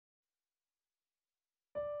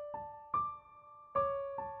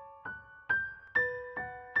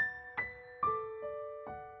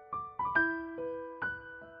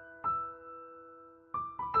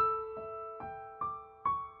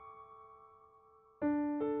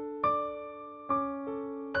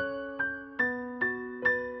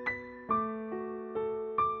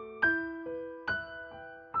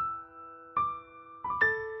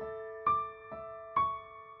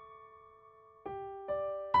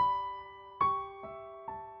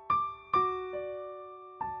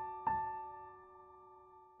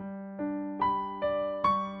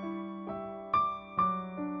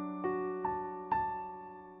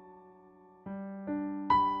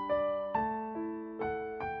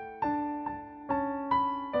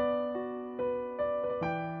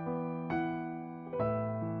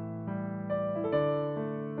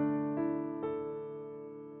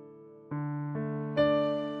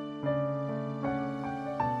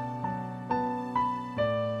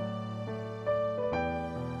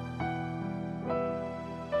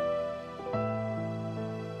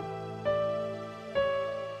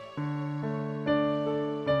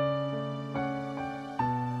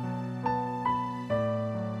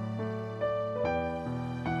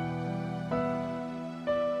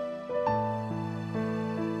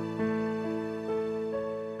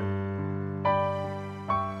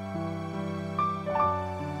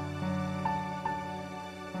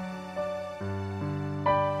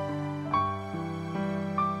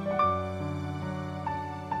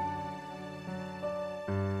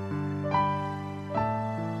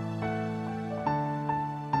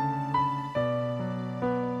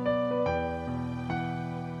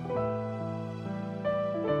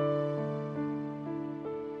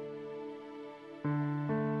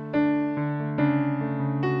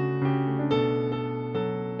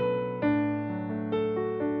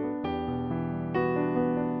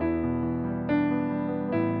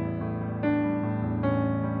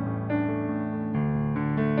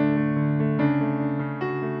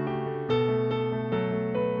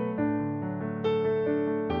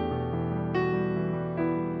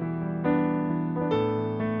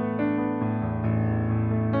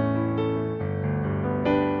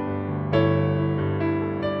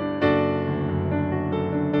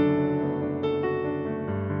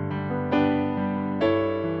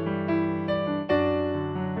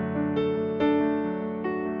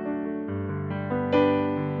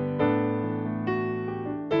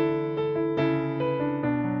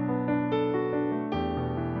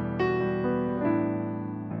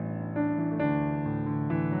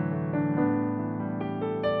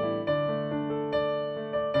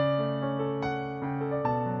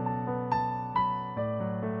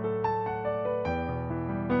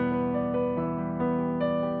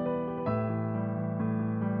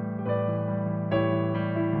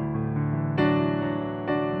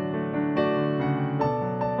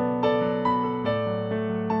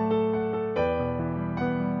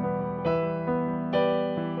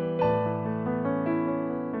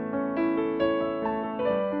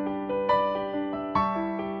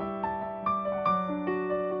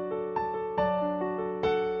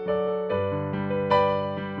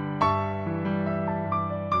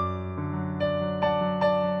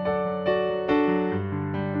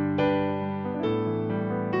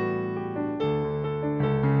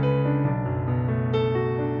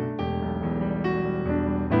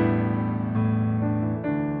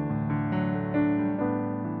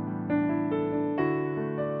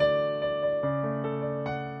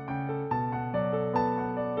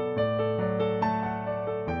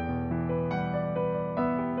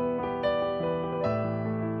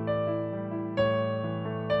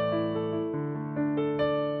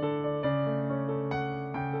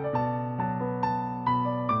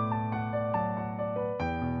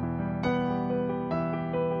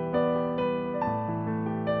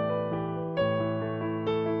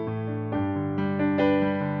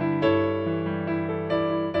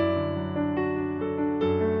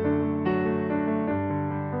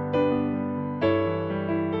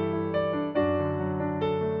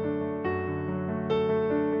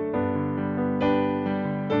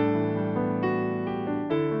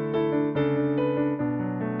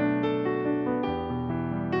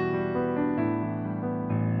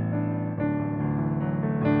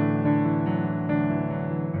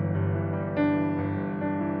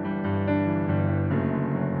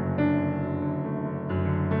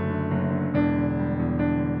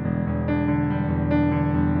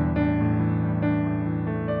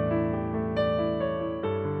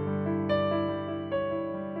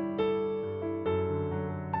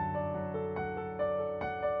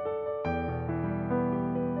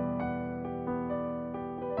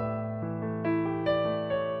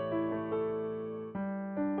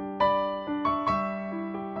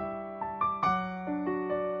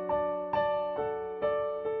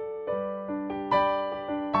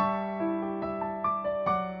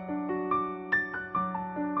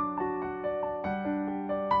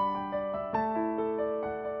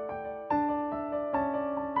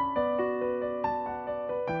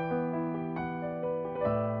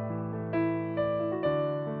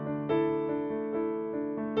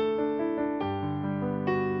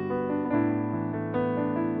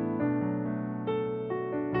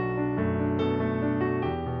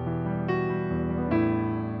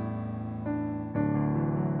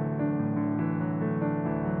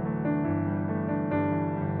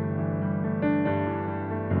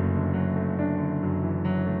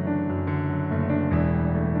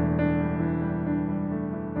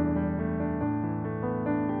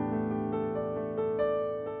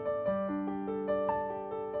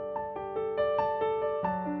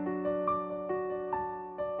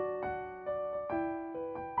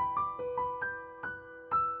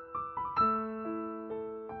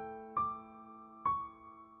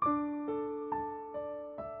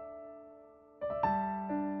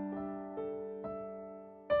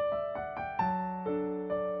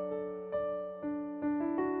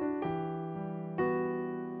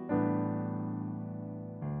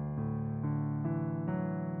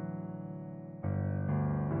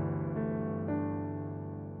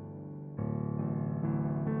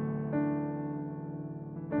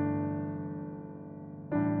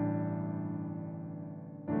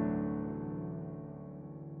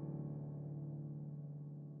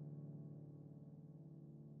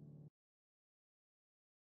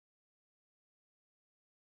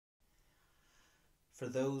For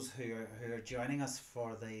those who are joining us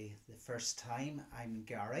for the first time, I'm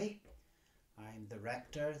Gary. I'm the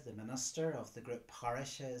rector, the minister of the group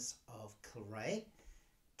parishes of Clarke,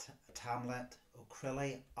 Tamlet,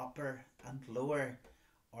 O'Crilly, Upper and Lower,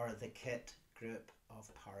 or the KIT group of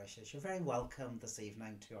parishes. You're very welcome this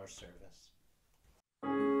evening to our service.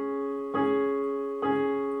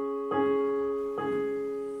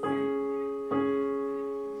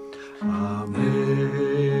 Amazing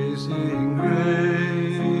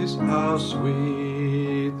grace, how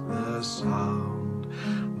sweet the sound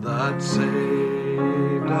that saved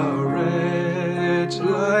a wretch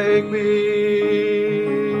like me.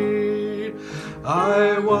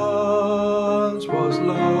 I once was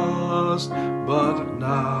lost, but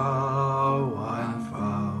now I'm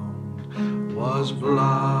found, was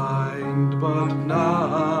blind, but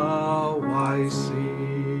now I see.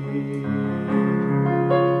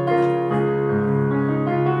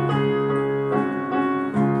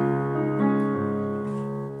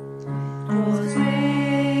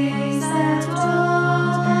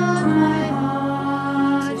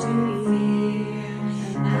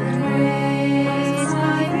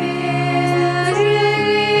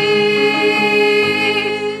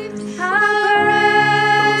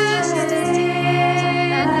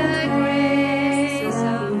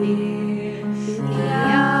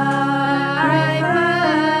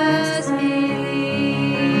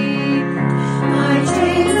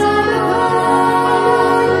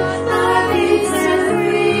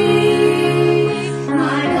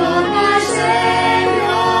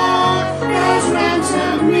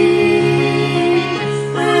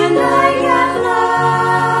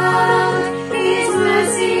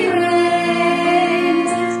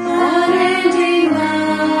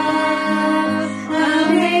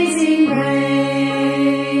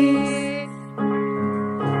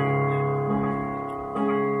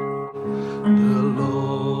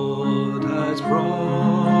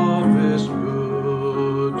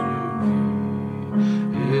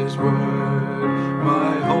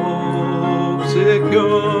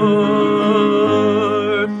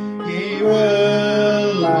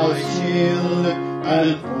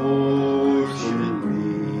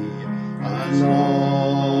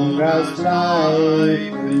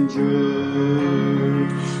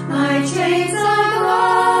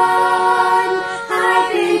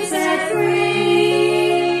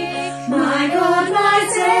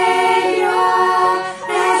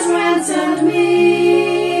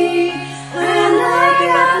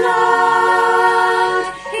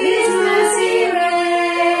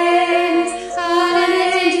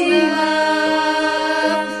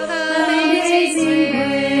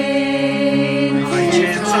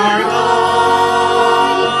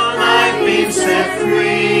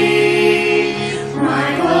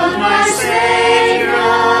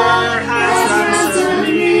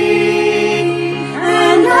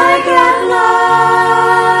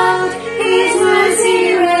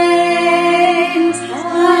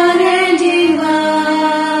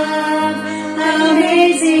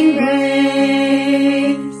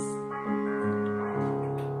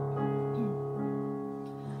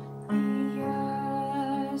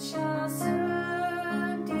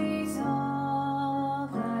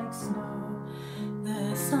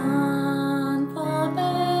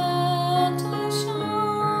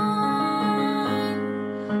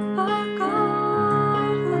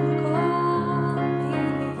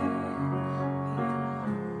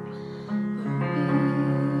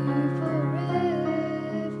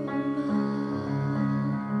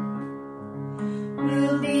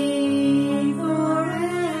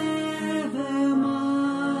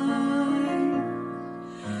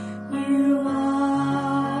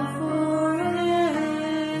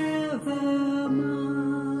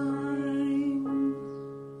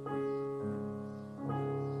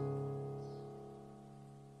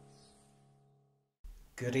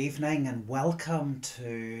 Good evening and welcome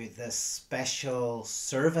to this special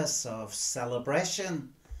service of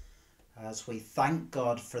celebration as we thank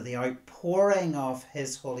God for the outpouring of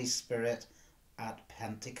His Holy Spirit at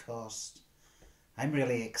Pentecost. I'm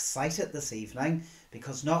really excited this evening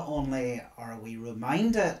because not only are we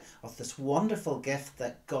reminded of this wonderful gift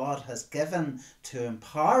that God has given to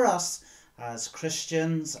empower us as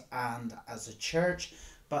Christians and as a church,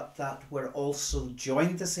 but that we're also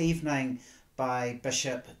joined this evening by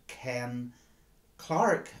Bishop Ken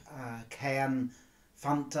Clarke. Ken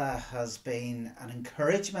Fanta has been an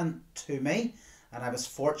encouragement to me, and I was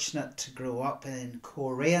fortunate to grow up in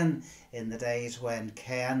Coleraine in the days when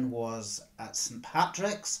Ken was at St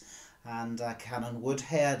Patrick's and Canon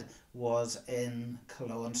Woodhead was in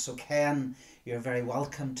Cologne. So Ken, you're very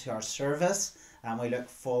welcome to our service, and we look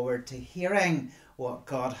forward to hearing what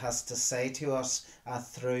God has to say to us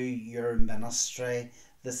through your ministry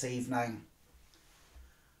this evening.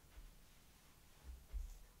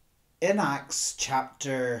 In Acts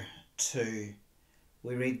chapter 2,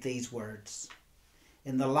 we read these words.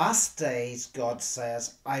 In the last days, God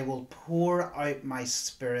says, I will pour out my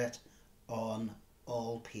Spirit on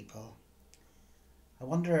all people. I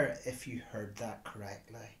wonder if you heard that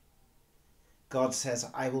correctly. God says,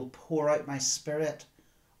 I will pour out my Spirit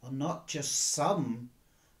on not just some,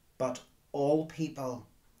 but all people.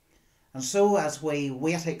 And so as we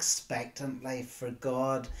wait expectantly for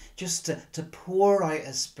God just to pour out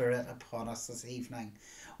his Spirit upon us this evening,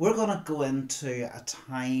 we're going to go into a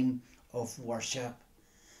time of worship.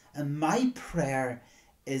 And my prayer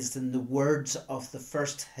is in the words of the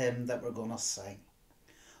first hymn that we're going to sing.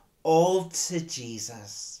 All to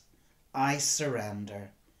Jesus I surrender.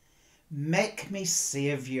 Make me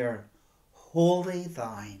Saviour, wholly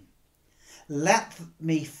thine. Let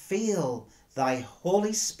me feel thy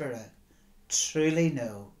Holy Spirit, truly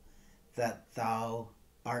know that thou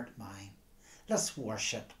art mine. Let's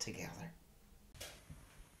worship together.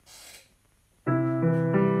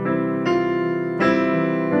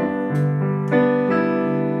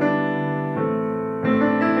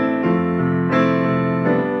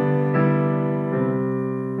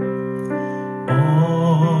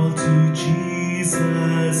 All to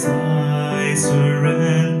Jesus I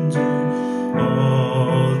surrender,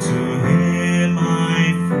 all to him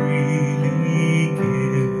I freely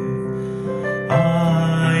give.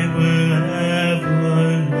 I will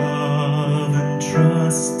ever love and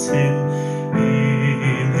trust him,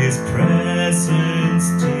 in his presence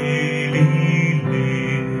daily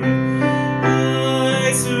live.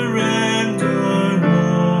 I surrender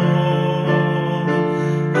all,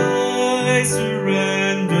 I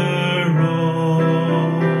surrender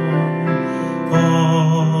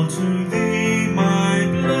all to thee, my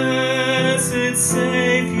blessed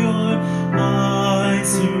Saviour, I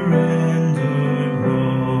surrender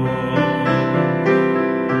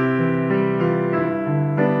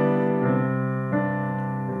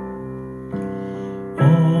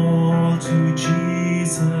all to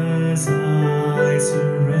Jesus I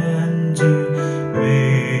surrender.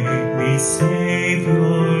 Make me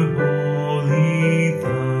Saviour, wholly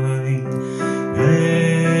thine.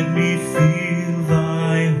 Let me feel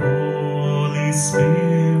thy Holy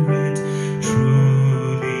Spirit,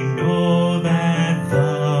 truly know that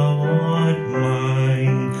thou art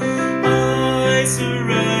mine. I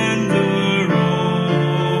surrender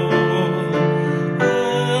all,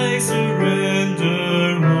 I surrender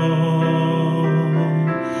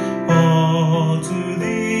all to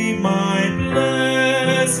thee, my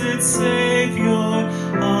blessed Saviour,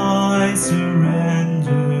 I surrender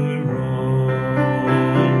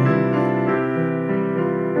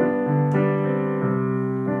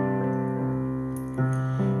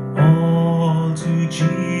all to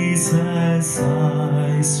Jesus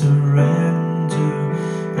I surrender.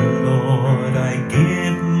 Lord, I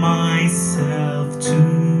give myself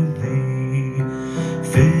to thee.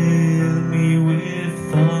 Fill me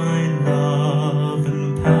with thy love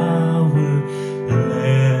and power.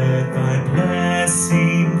 Let thy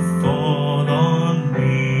blessing fall on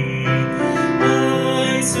me.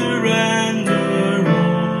 I surrender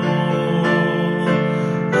all,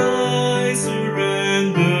 I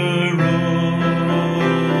surrender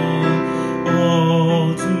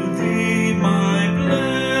all to thee, my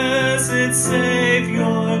blessed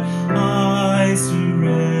Saviour, I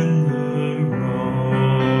surrender all.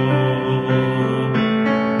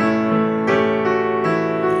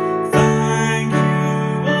 Thank you,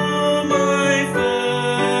 oh my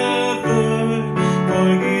Father, for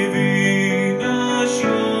giving us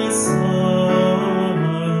your Son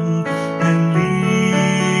and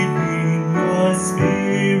leaving your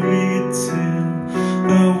Spirit till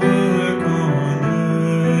the work on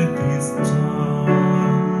earth is done.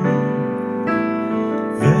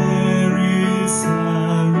 There is a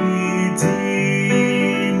Redeemer,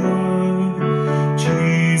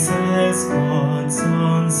 Jesus, God's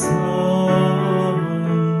own Son,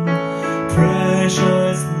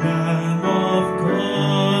 precious Lamb of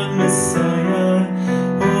God, Messiah,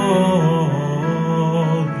 Holy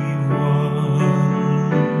One.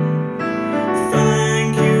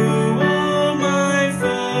 Thank you, oh my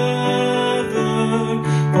Father,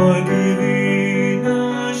 for giving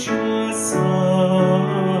us your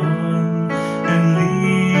Son and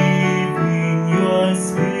leaving your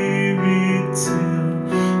Spirit till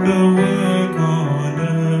the work on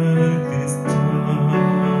earth is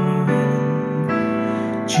done.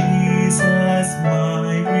 Jesus,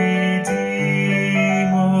 my Redeemer,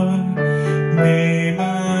 name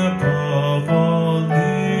above all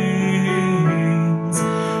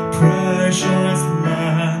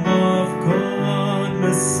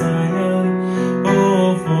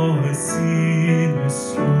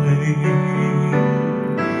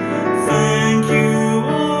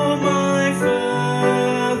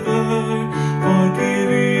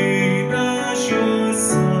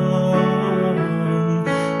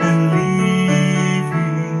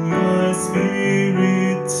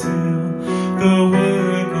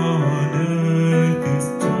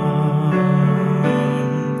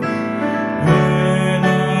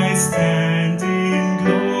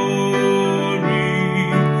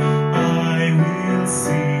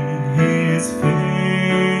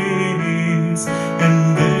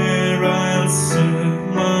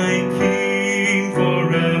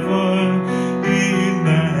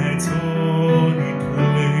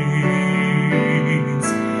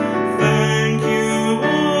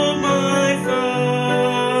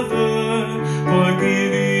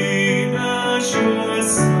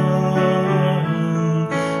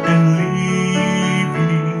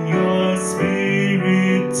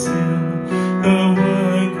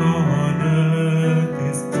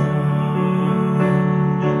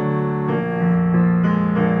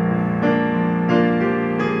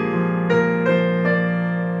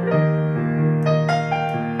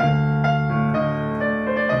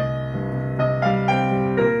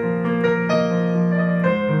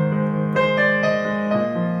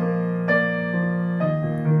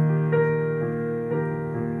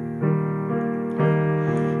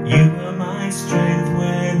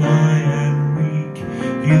when I am weak.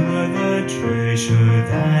 You are the treasure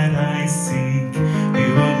that I seek.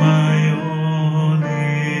 You are my all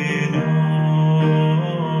in all.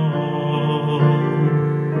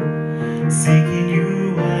 Seeking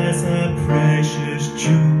you as a precious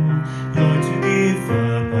jewel, Lord, to give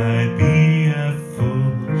up I'd be a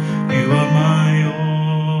fool. You are my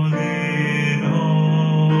all in all.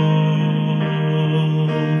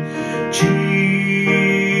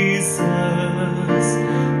 Jesus,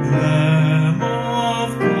 Lamb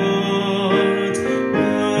of God,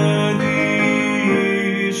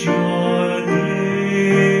 worthy is your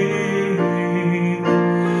name.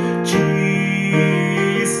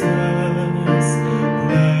 Jesus,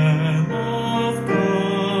 Lamb of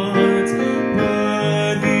God,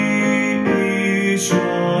 worthy is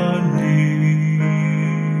your name.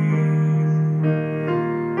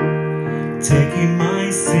 Taking my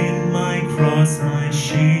sin, my cross, my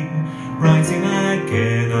shame, rising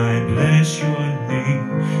again, I bless your name.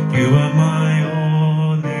 You are my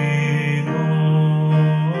all in all.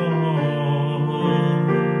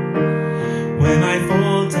 When I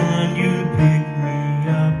fall down, you pick me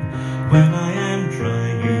up. When I am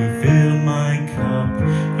dry, you fill my cup.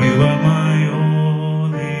 You are my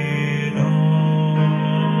all in all.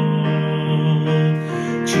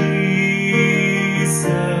 Jesus,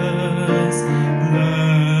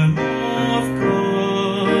 Lamb of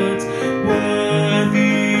God,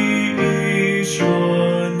 worthy is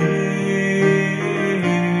your name.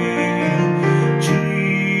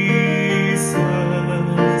 Jesus,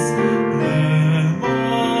 Lamb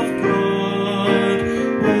of God,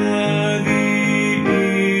 worthy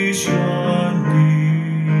is your name.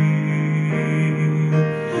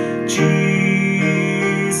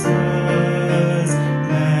 Jesus,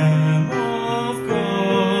 Lamb of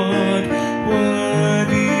God,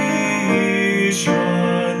 worthy is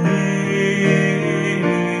your name.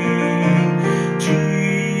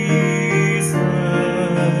 Jesus,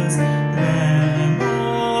 Lamb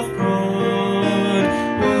of God,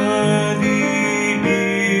 worthy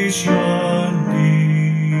is your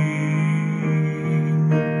name.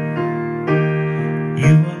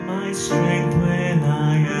 You are my strength when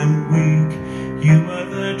I am weak. You are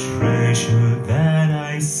the treasure that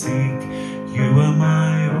I seek. You are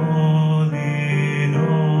my all in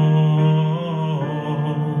all.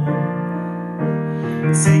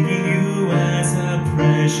 Seeking you as a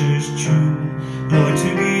precious jewel, Lord,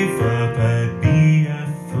 to give up I'd be a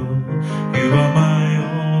fool. You are my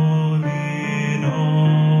all in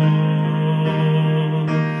all.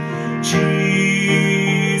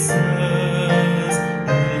 Jesus,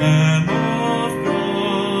 Lamb of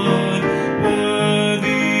God,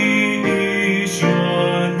 worthy is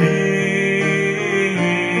your name.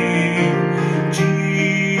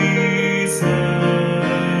 Jesus,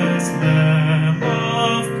 Lamb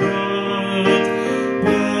of God,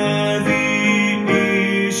 worthy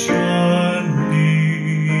is your name.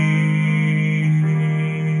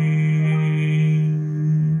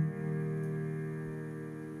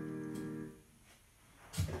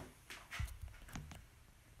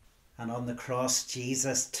 And on the cross,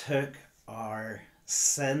 Jesus took our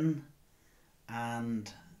sin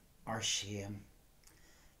and our shame.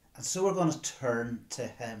 And so we're going to turn to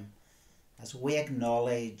him as we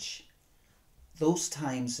acknowledge those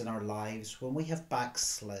times in our lives when we have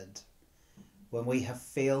backslid, when we have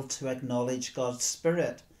failed to acknowledge God's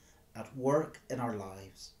Spirit at work in our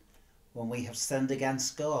lives, when we have sinned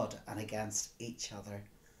against God and against each other.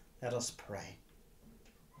 Let us pray.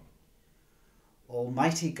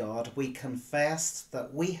 Almighty God, we confess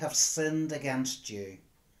that we have sinned against you,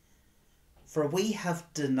 for we have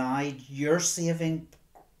denied your saving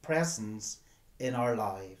presence in our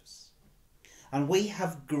lives, and we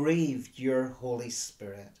have grieved your Holy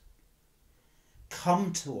Spirit.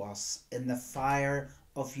 Come to us in the fire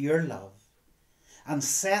of your love, and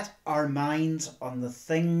set our minds on the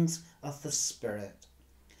things of the Spirit,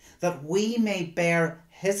 that we may bear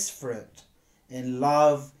his fruit in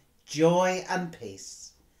love, joy and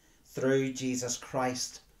peace, through Jesus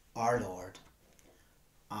Christ our Lord.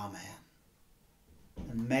 Amen.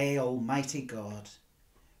 And may Almighty God,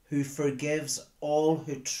 who forgives all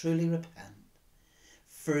who truly repent,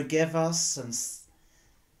 forgive us and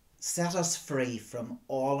set us free from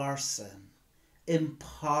all our sin,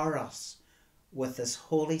 empower us with his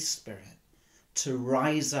Holy Spirit to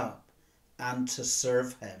rise up and to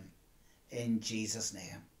serve him, in Jesus'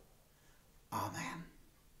 name. Amen.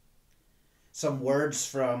 Some words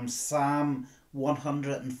from Psalm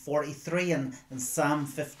 143 and Psalm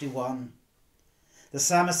 51. The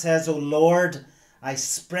psalmist says, O Lord, I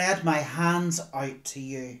spread my hands out to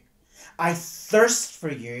you. I thirst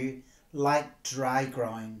for you like dry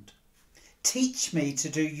ground. Teach me to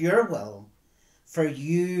do your will, for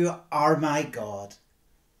you are my God.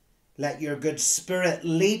 Let your good spirit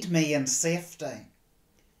lead me in safety.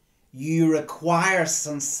 You require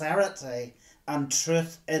sincerity and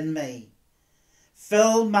truth in me.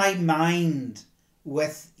 Fill my mind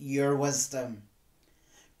with your wisdom.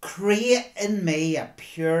 Create in me a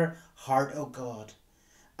pure heart, O God,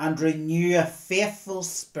 and renew a faithful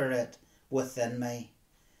spirit within me.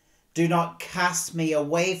 Do not cast me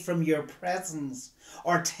away from your presence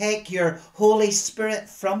or take your Holy Spirit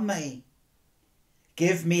from me.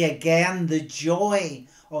 Give me again the joy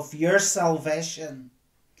of your salvation.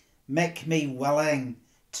 Make me willing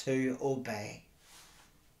to obey.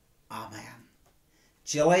 Amen.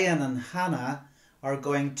 Gillian and Hannah are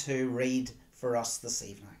going to read for us this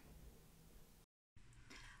evening.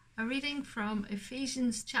 A reading from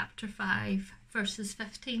Ephesians chapter 5, verses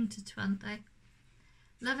 15 to 20.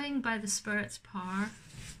 Living by the Spirit's power.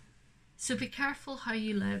 So be careful how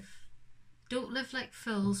you live. Don't live like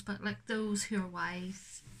fools, but like those who are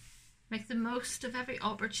wise. Make the most of every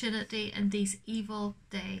opportunity in these evil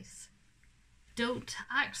days. Don't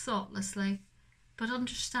act thoughtlessly, but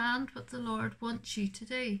understand what the Lord wants you to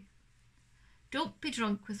do. Don't be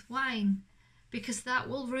drunk with wine, because that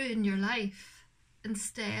will ruin your life.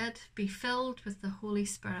 Instead, be filled with the Holy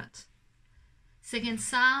Spirit, singing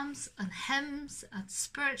psalms and hymns and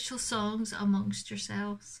spiritual songs amongst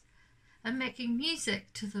yourselves, and making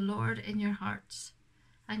music to the Lord in your hearts,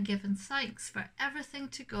 and giving thanks for everything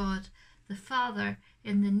to God the Father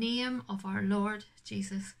in the name of our Lord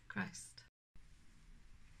Jesus Christ.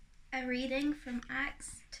 A reading from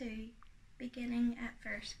Acts 2, beginning at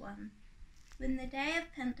verse 1. When the day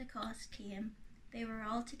of Pentecost came, they were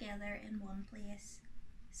all together in one place.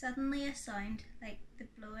 Suddenly a sound like the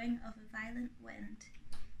blowing of a violent wind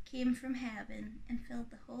came from heaven and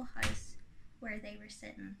filled the whole house where they were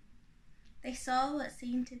sitting. They saw what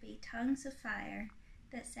seemed to be tongues of fire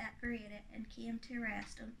that separated and came to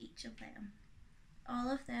rest on each of them. All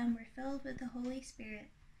of them were filled with the Holy Spirit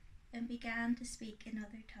and began to speak in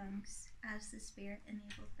other tongues as the Spirit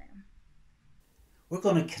enabled them. We're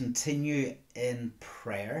going to continue in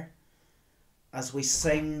prayer as we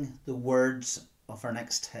sing the words of our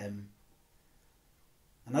next hymn.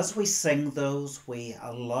 And as we sing those, we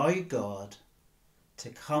allow God to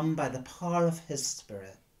come by the power of his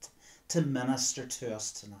Spirit to minister to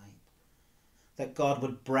us tonight. That God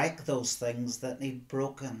would break those things that need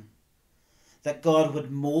broken. That God would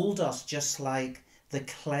mould us just like the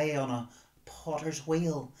clay on a potter's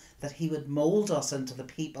wheel. That he would mould us into the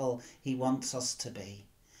people he wants us to be.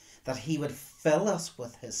 That he would fill us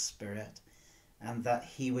with his Spirit, and that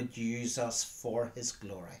he would use us for his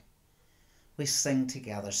glory. We sing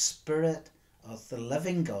together, Spirit of the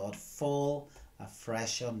living God, fall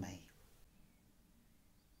afresh on me.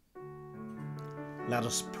 Let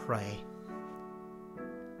us pray.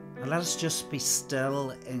 And let us just be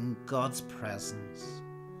still in God's presence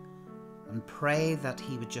and pray that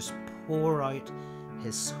he would just pour out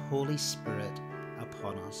his Holy Spirit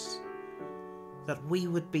upon us, that we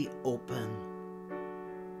would be open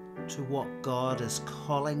to what God is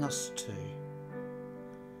calling us to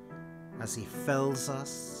as he fills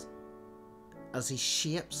us, as he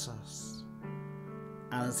shapes us,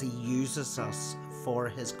 and as he uses us for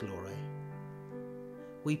his glory.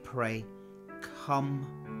 We pray, come,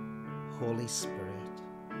 Holy Spirit.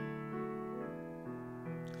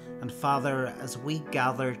 And Father, as we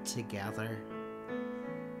gather together,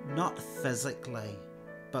 not physically,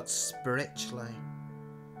 but spiritually,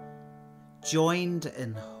 joined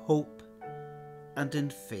in hope and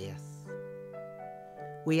in faith,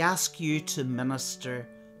 we ask you to minister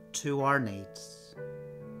to our needs.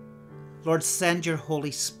 Lord, send your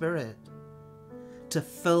Holy Spirit to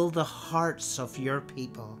fill the hearts of your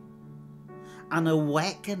people and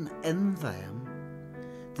awaken in them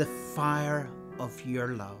the fire of your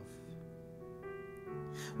love.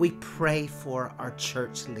 We pray for our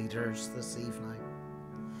church leaders this evening,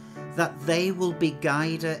 that they will be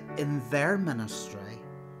guided in their ministry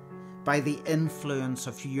by the influence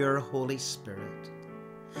of your Holy Spirit,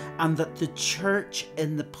 and that the church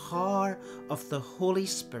in the power of the Holy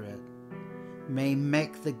Spirit may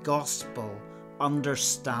make the gospel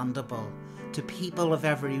understandable to people of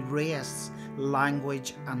every race,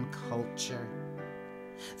 language and culture.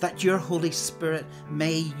 That your Holy Spirit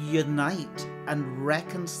may unite and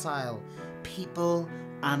reconcile people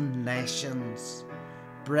and nations,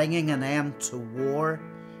 bringing an end to war,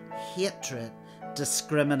 hatred,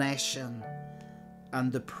 discrimination,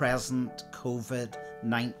 and the present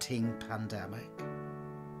COVID-19 pandemic.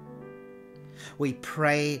 We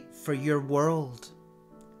pray for your world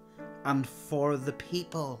and for the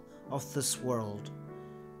people of this world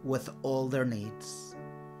with all their needs,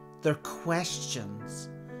 their questions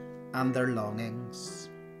and their longings.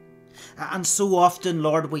 And so often,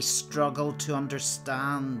 Lord, we struggle to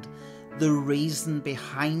understand the reason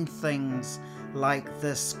behind things like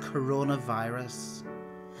this coronavirus.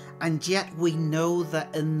 And yet we know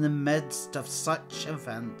that in the midst of such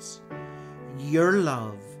events, your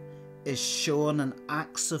love is shown in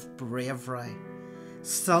acts of bravery,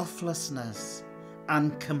 selflessness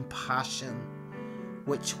and compassion,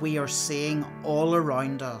 which we are seeing all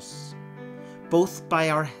around us, both by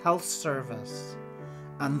our health service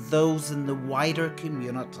and those in the wider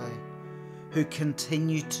community who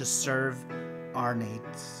continue to serve our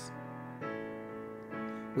needs.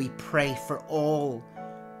 We pray for all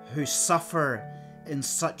who suffer in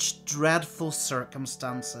such dreadful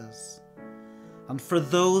circumstances, and for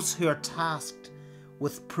those who are tasked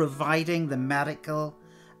with providing the medical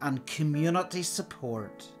and community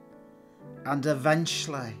support, and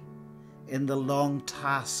eventually in the long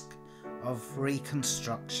task of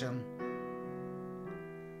reconstruction.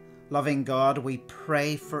 Loving God, we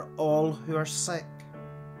pray for all who are sick,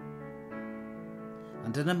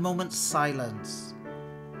 and in a moment's silence,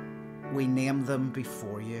 we name them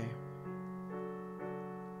before you.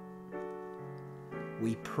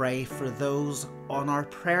 We pray for those on our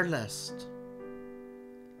prayer list: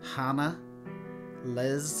 Hannah,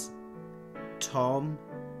 Liz, Tom,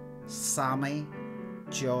 Sammy,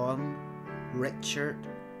 John, Richard,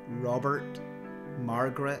 Robert,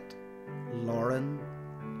 Margaret, Lauren,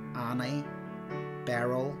 Annie,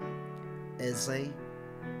 Beryl, Izzy,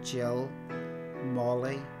 Jill,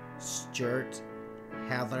 Molly, Stuart,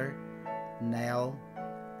 Heather, Nell,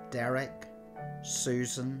 Derek,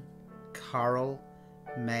 Susan, Carol,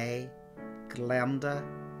 May, Glenda,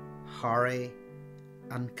 Harry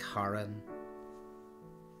and Karen.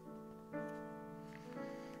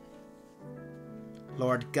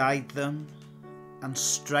 Lord, guide them and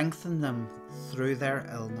strengthen them through their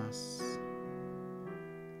illness.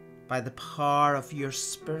 By the power of your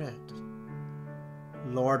Spirit,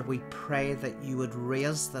 Lord, we pray that you would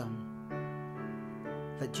raise them,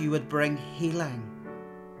 that you would bring healing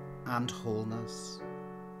and wholeness.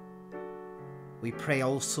 We pray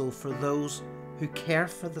also for those who care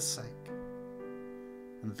for the sick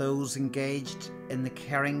and those engaged in the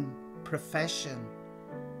caring profession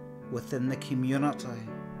within the community,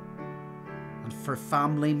 and for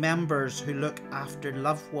family members who look after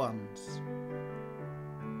loved ones,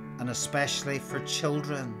 and especially for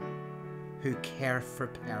children who care for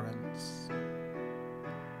parents.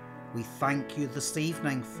 We thank you this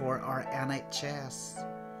evening for our NHS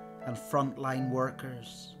and frontline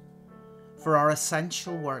workers, for our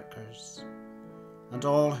essential workers, and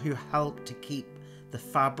all who help to keep the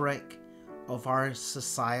fabric of our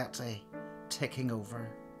society ticking over.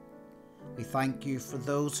 We thank you for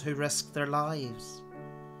those who risk their lives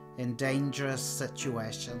in dangerous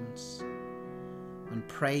situations, and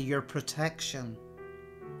pray your protection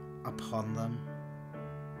upon them.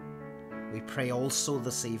 We pray also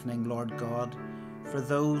this evening, Lord God, for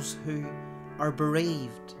those who are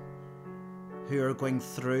bereaved, who are going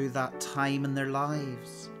through that time in their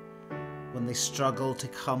lives when they struggle to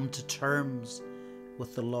come to terms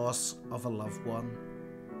with the loss of a loved one.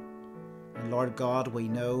 And Lord God, we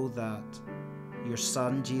know that your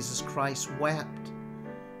Son, Jesus Christ, wept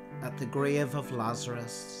at the grave of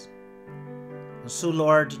Lazarus. And so,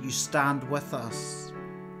 Lord, you stand with us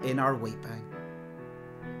in our weeping.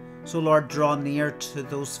 So, Lord, draw near to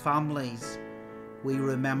those families we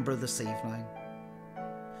remember this evening.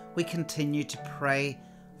 We continue to pray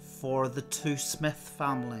for the two Smith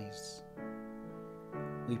families.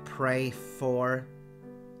 We pray for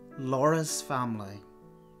Laura's family.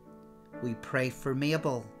 We pray for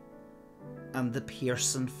Mabel and the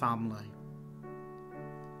Pearson family.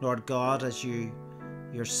 Lord God, as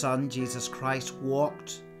your Son Jesus Christ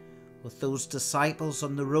walked with those disciples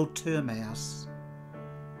on the road to Emmaus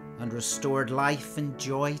and restored life and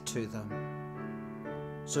joy to them,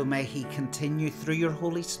 so may he continue through your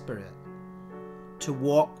Holy Spirit to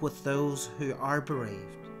walk with those who are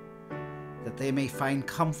bereaved, that they may find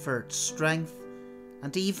comfort, strength,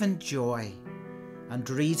 and even joy and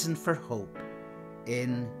reason for hope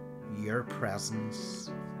in your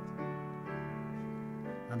presence.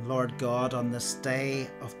 And Lord God, on this day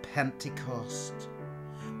of Pentecost,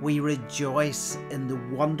 we rejoice in the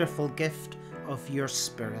wonderful gift of your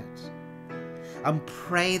Spirit, and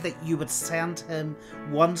pray that you would send him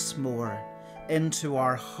once more into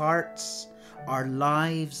our hearts, our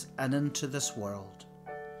lives, and into this world.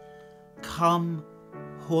 Come,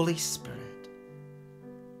 Holy Spirit,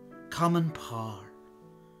 come in power,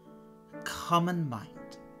 come in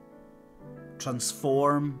mind.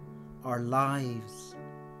 Transform our lives,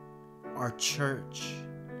 our church,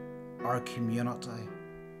 our community,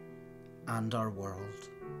 and our world.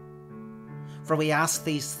 For we ask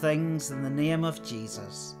these things in the name of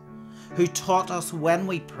Jesus, who taught us when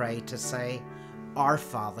we pray to say, Our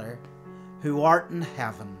Father, who art in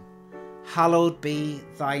heaven, hallowed be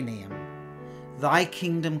thy name. Thy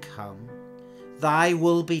kingdom come, thy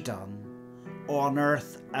will be done, on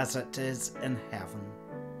earth as it is in heaven.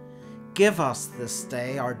 Give us this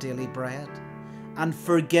day our daily bread, and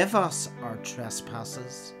forgive us our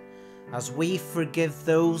trespasses, as we forgive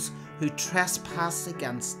those who trespass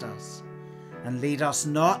against us. And lead us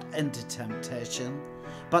not into temptation,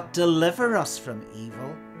 but deliver us from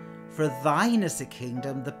evil. For thine is the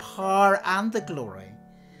kingdom, the power, and the glory,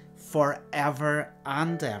 forever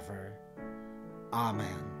and ever.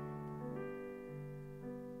 Amen.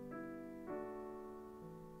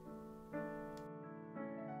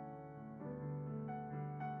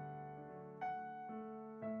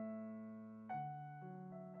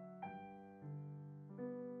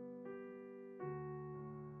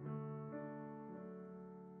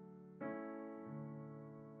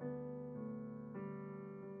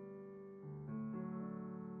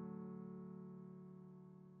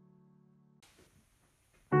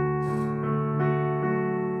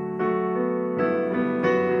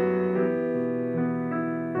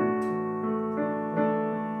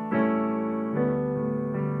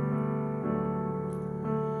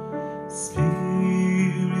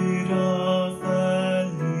 Spirit of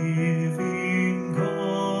the living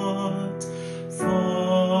God,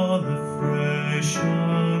 fall afresh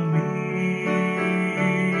on me.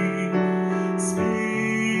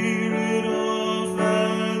 Spirit of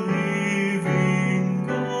the living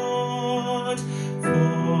God,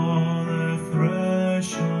 fall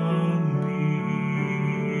afresh on me.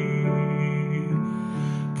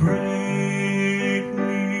 Break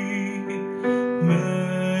me,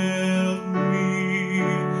 melt me,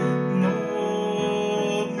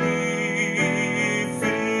 mold me,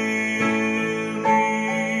 fill me.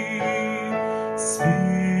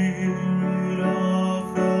 Spirit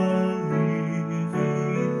of the living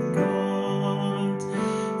God,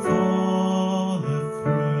 fall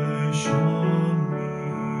afresh on me.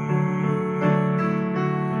 Spirit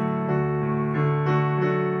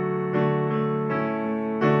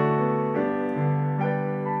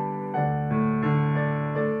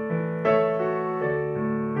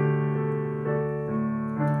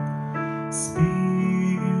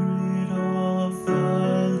of the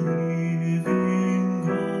living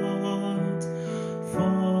God,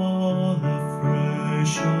 fall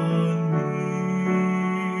afresh on me.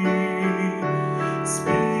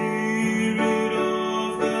 Spirit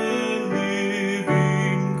of the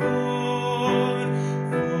living God,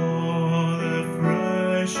 fall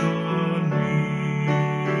afresh on me.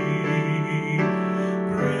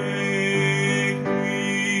 Break me,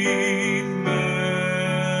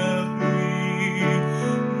 melt me,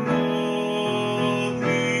 mold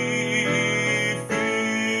me,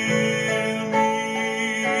 fill me.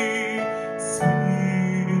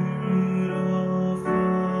 Spirit of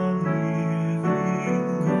the living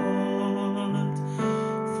God,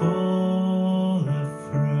 fall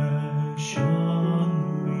afresh on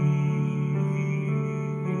me.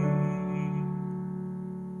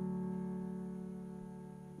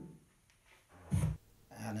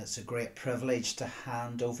 And it's a great privilege to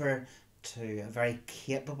hand over to a very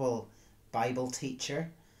capable Bible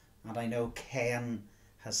teacher. And I know Ken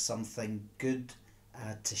has something good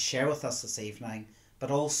to share with us this evening,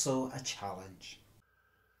 but also a challenge.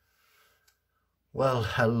 Well,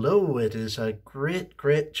 hello. It is a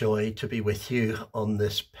great joy to be with you on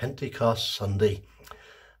this Pentecost Sunday.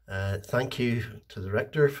 Thank you to the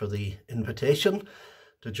Rector for the invitation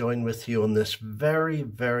to join with you on this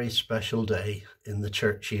very special day in the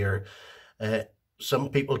church year. Some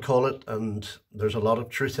people call it, and there's a lot of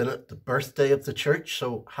truth in it, the birthday of the church.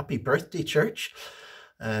 So happy birthday, church.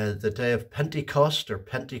 The day of Pentecost, or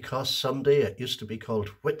Pentecost Sunday. It used to be called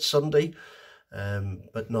Whit Sunday,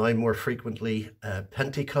 but now more frequently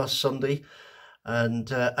Pentecost Sunday.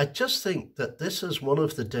 And I just think that this is one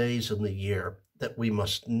of the days in the year that we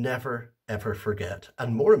must never, ever forget.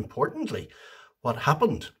 And more importantly, what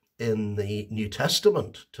happened in the New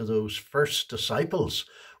Testament to those first disciples,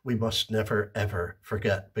 we must never, ever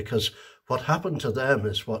forget, because what happened to them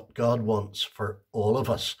is what God wants for all of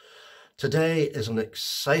us. Today is an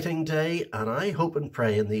exciting day, and I hope and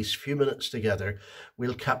pray in these few minutes together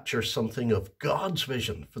we'll capture something of God's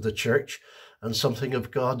vision for the church and something of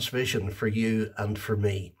God's vision for you and for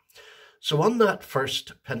me. So on that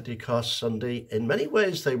first Pentecost Sunday, in many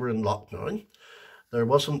ways they were in lockdown. There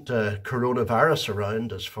wasn't coronavirus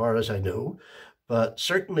around as far as I know, but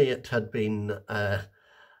certainly it had been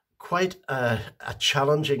quite a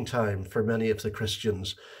challenging time for many of the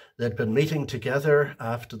Christians. They'd been meeting together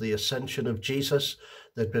after the ascension of Jesus.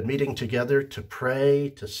 They'd been meeting together to pray,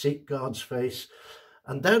 to seek God's face.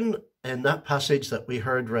 And then in that passage that we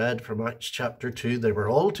heard read from Acts chapter 2, they were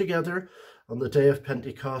all together on the day of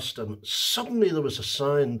Pentecost, and suddenly there was a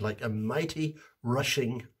sound like a mighty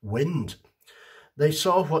rushing wind. They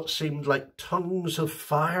saw what seemed like tongues of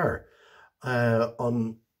fire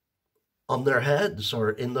on their heads or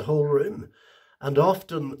in the whole room. And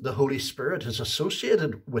often the Holy Spirit is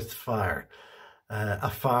associated with fire, a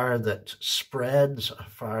fire that spreads, a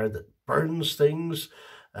fire that burns things,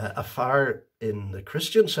 a fire in the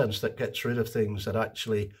Christian sense that gets rid of things that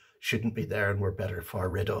actually shouldn't be there and we're better far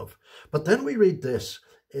rid of. But then we read this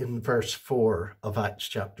in verse 4 of Acts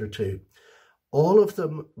chapter 2. All of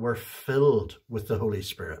them were filled with the Holy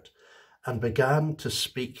Spirit and began to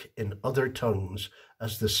speak in other tongues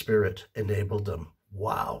as the Spirit enabled them.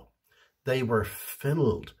 Wow. They were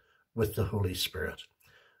filled with the Holy Spirit.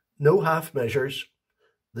 No half measures.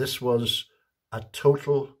 This was a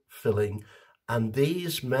total filling. And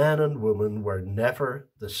these men and women were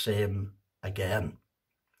never the same again.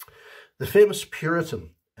 The famous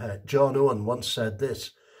Puritan, John Owen, once said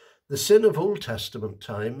this: the sin of Old Testament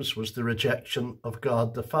times was the rejection of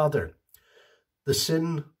God the Father. The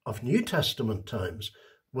sin of New Testament times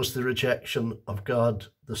was the rejection of God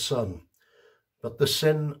the Son. But the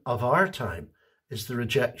sin of our time is the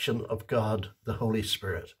rejection of God the Holy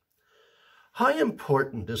Spirit. How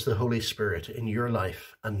important is the Holy Spirit in your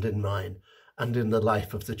life and in mine and in the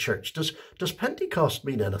life of the church? Does Pentecost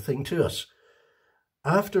mean anything to us?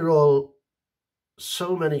 After all,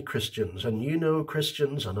 so many Christians, and you know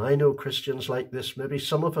Christians, and I know Christians like this, maybe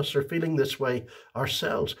some of us are feeling this way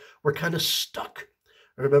ourselves. We're kind of stuck.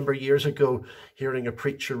 I remember years ago hearing a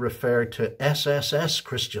preacher refer to SSS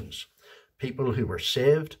Christians, people who were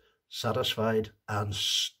saved, satisfied, and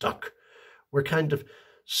stuck. We're kind of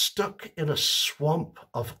stuck in a swamp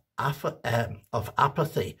of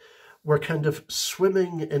apathy. We're kind of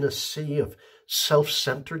swimming in a sea of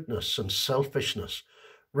self-centeredness and selfishness,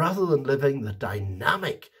 rather than living the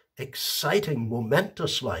dynamic, exciting,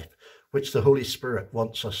 momentous life which the Holy Spirit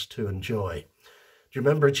wants us to enjoy. Do you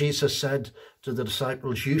remember Jesus said to the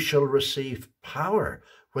disciples, "You shall receive power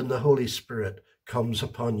when the Holy Spirit comes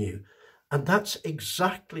upon you"? And that's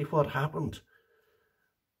exactly what happened.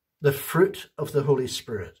 The fruit of the Holy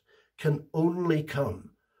Spirit can only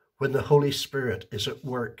come when the Holy Spirit is at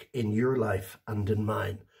work in your life and in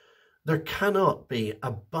mine. There cannot be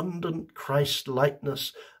abundant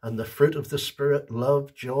Christ-likeness and the fruit of the Spirit,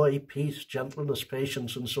 love, joy, peace, gentleness,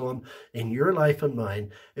 patience, and so on, in your life and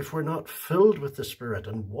mine, if we're not filled with the Spirit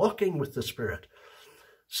and walking with the Spirit.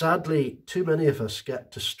 Sadly, too many of us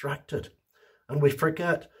get distracted, and we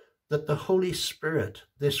forget that the Holy Spirit,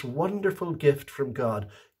 this wonderful gift from God,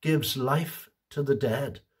 gives life to the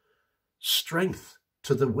dead, strength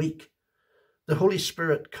to the weak. The Holy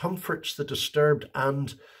Spirit comforts the disturbed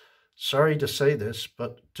and, sorry to say this,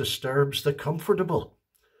 but disturbs the comfortable.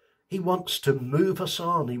 He wants to move us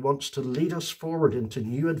on. He wants to lead us forward into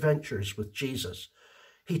new adventures with Jesus.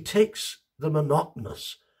 He takes the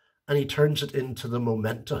monotonous and he turns it into the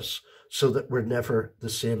momentous so that we're never the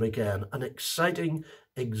same again. An exciting,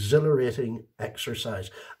 exhilarating exercise.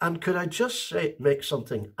 And could I just make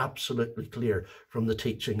something absolutely clear from the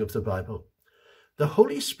teaching of the Bible? The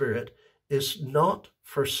Holy Spirit is not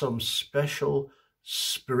for some special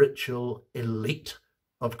spiritual elite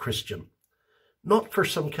of Christian, not for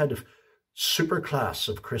some kind of super class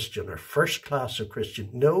of Christian or first class of Christian.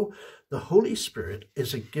 No, the Holy Spirit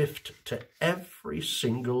is a gift to every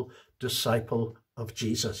single disciple of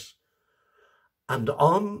Jesus. And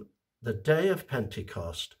on the day of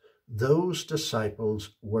Pentecost, those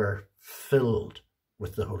disciples were filled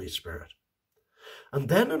with the Holy Spirit. And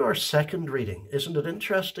then in our second reading, isn't it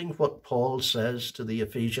interesting what Paul says to the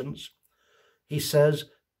Ephesians? He says,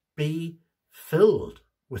 be filled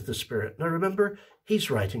with the Spirit. Now remember, he's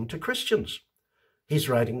writing to Christians. He's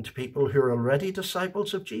writing to people who are already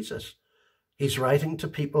disciples of Jesus. He's writing to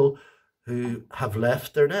people who have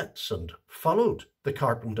left their nets and followed the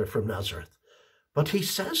carpenter from Nazareth. But he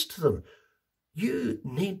says to them, you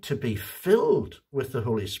need to be filled with the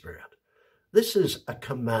Holy Spirit. This is a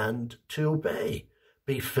command to obey.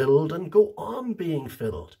 Be filled and go on being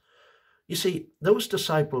filled. You see, those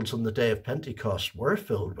disciples on the day of Pentecost were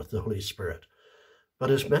filled with the Holy Spirit. But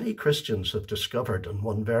as many Christians have discovered, and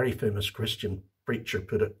one very famous Christian preacher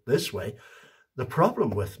put it this way, The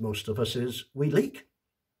problem with most of us is we leak.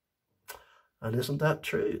 And isn't that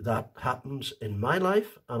true? That happens in my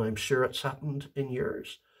life, and I'm sure it's happened in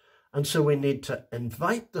yours. And so we need to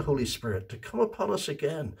invite the Holy Spirit to come upon us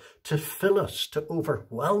again, to fill us, to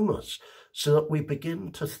overwhelm us, so that we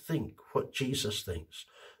begin to think what Jesus thinks,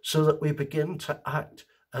 so that we begin to act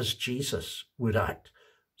as Jesus would act,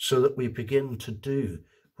 so that we begin to do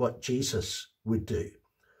what Jesus would do.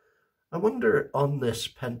 I wonder on this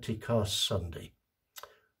Pentecost Sunday,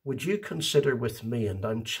 would you consider with me, and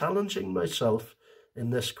I'm challenging myself in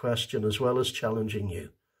this question as well as challenging you,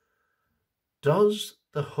 does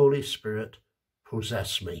the Holy Spirit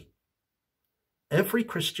possess me? Every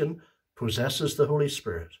Christian possesses the Holy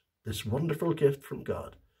Spirit, this wonderful gift from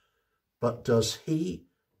God. But does he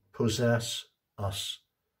possess us?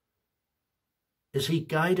 Is he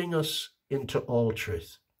guiding us into all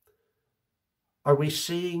truth? Are we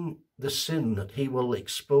seeing the sin that he will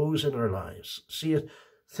expose in our lives? See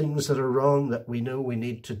things that are wrong that we know we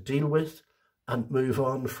need to deal with and move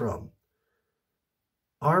on from?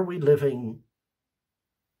 Are we living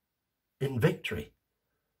in victory?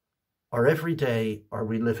 Or every day are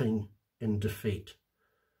we living in defeat?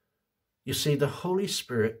 You see, the Holy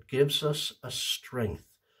Spirit gives us a strength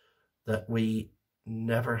that we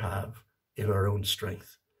never have in our own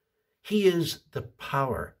strength. He is the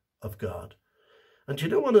power of God. And you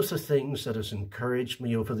know, one of the things that has encouraged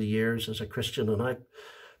me over the years as a Christian, and I've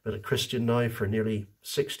been a Christian now for nearly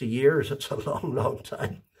 60 years, it's a long, long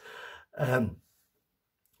time.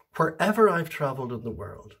 Wherever I've traveled in the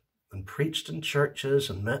world and preached in churches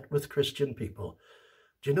and met with Christian people,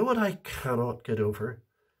 do you know what I cannot get over?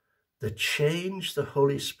 The change the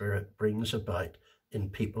Holy Spirit brings about in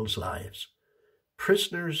people's lives.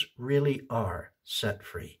 Prisoners really are set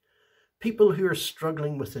free. People who are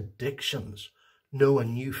struggling with addictions know a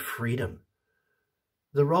new freedom.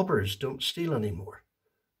 The robbers don't steal anymore.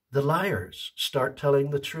 The liars start telling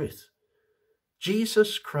the truth.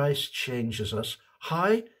 Jesus Christ changes us.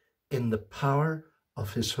 How? In the power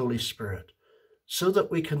of his Holy Spirit, so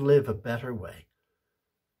that we can live a better way.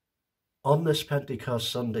 On this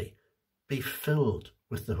Pentecost Sunday, be filled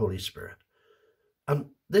with the Holy Spirit. And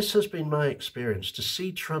this has been my experience, to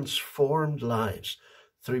see transformed lives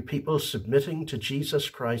through people submitting to Jesus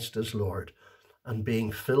Christ as Lord and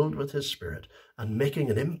being filled with his Spirit and making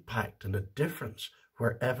an impact and a difference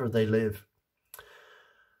wherever they live.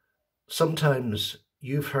 Sometimes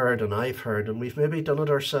you've heard and I've heard, and we've maybe done it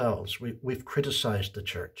ourselves, we've criticised the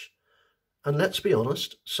church. And let's be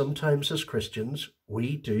honest, sometimes as Christians,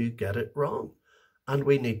 we do get it wrong. And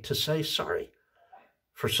we need to say sorry.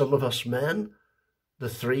 For some of us men, the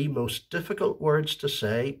three most difficult words to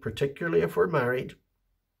say, particularly if we're married,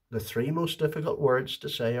 the three most difficult words to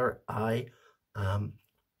say are, I am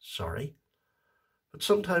sorry. But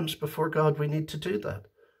sometimes before God, we need to do that.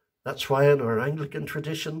 That's why in our Anglican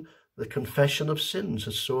tradition, the confession of sins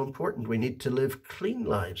is so important. We need to live clean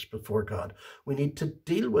lives before God. We need to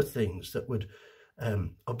deal with things that would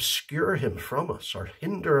obscure him from us or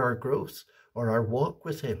hinder our growth or our walk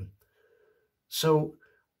with him. So,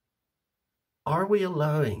 are we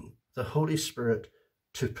allowing the Holy Spirit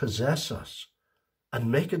to possess us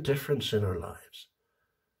and make a difference in our lives?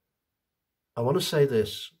 I want to say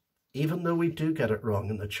this, even though we do get it wrong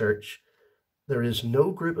in the church, there is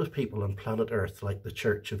no group of people on planet Earth like the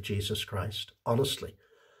Church of Jesus Christ, honestly.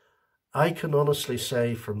 I can honestly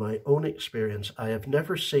say from my own experience, I have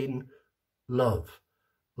never seen love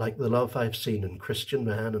like the love I've seen in Christian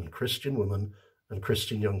men and Christian women and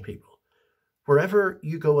Christian young people. Wherever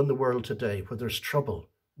you go in the world today, where there's trouble,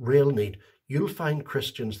 real need, you'll find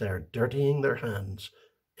Christians there dirtying their hands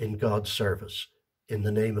in God's service in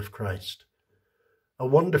the name of Christ. A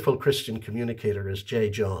wonderful Christian communicator is J.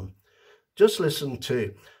 John. Just listen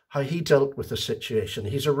to how he dealt with the situation.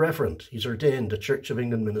 He's a reverend. He's ordained a Church of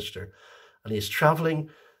England minister. And he's travelling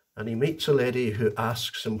and he meets a lady who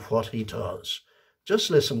asks him what he does. Just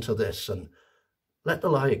listen to this and let's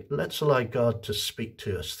allow God to speak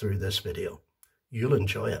to us through this video. You'll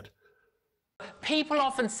enjoy it. People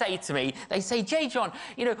often say to me, they say, J. John,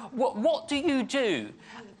 you know, what do you do?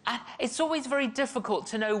 And it's always very difficult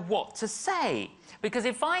to know what to say. Because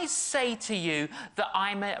if I say to you that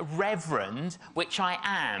I'm a reverend, which I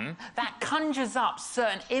am, that conjures up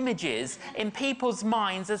certain images in people's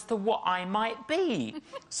minds as to what I might be.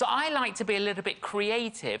 So I like to be a little bit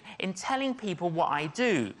creative in telling people what I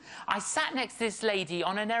do. I sat next to this lady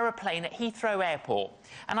on an aeroplane at Heathrow Airport,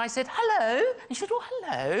 and I said, hello. And she said, oh,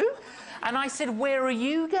 hello. And I said, where are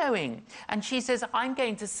you going? And she says, I'm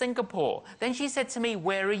going to Singapore. Then she said to me,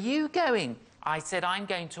 where are you going? I said, I'm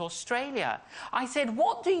going to Australia. I said,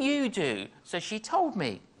 what do you do? So she told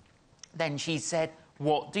me. Then she said,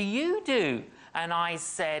 "What do you do?" And I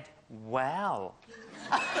said, "Well,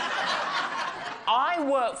 I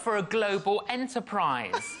work for a global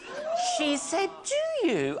enterprise." She said, "Do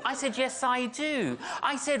you?" I said, "Yes, I do."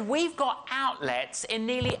 I said, "We've got outlets in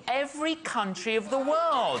nearly every country of the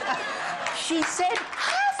world." She said,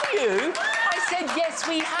 "Have you?" I said, "Yes,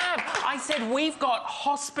 we have." I said, "We've got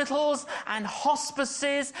hospitals and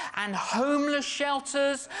hospices and homeless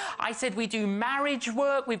shelters." I said, "We do marriage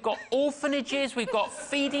work, we've got orphanages, we've got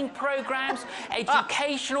feeding programs,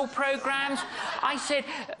 educational programs." I said,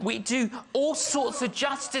 "We do all sorts of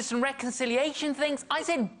justice and reconciliation things." I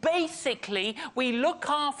said, "Basically, we look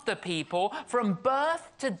after people from birth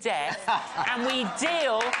to death and we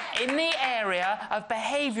deal in the area of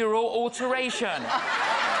behavioural alteration."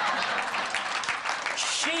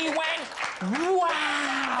 She went,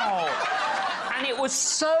 "Wow!" And it was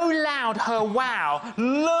so loud, her wow,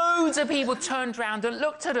 loads of people turned round and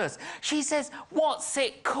looked at us. She says, "What's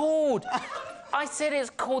it called?" I said,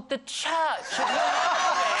 "It's called the church."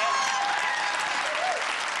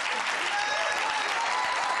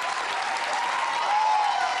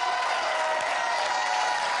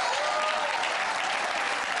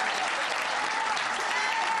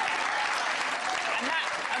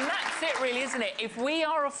 Really, isn't it? If we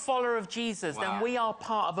are a follower of Jesus, then we are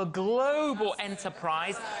part of a global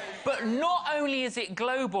enterprise. But not only is it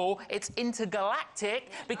global, it's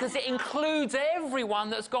intergalactic because it includes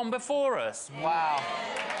everyone that's gone before us. Wow.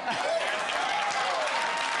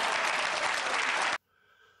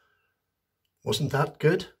 Wasn't that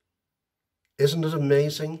good? Isn't it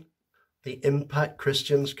amazing the impact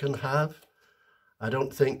Christians can have? I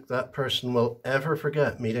don't think that person will ever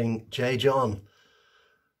forget meeting J. John.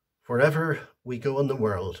 Wherever we go in the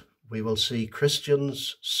world, we will see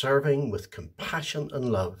Christians serving with compassion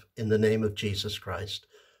and love in the name of Jesus Christ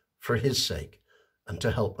for his sake and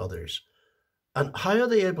to help others. And how are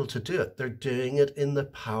they able to do it? They're doing it in the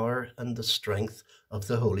power and the strength of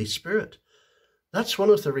the Holy Spirit. That's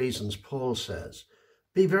one of the reasons Paul says,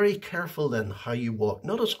 "Be very careful then how you walk,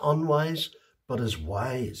 not as unwise, but as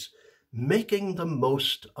wise, making the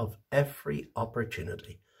most of every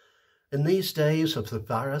opportunity." In these days of the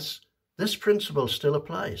virus, this principle still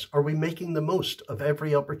applies. Are we making the most of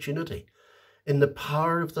every opportunity? In the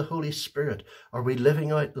power of the Holy Spirit, are we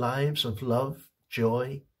living out lives of love,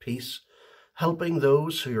 joy, peace, helping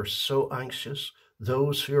those who are so anxious,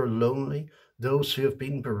 those who are lonely, those who have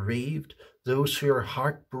been bereaved, those who are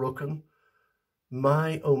heartbroken?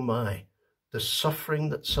 My, oh my, the suffering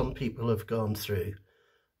that some people have gone through.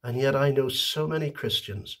 And yet I know so many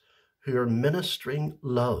Christians who are ministering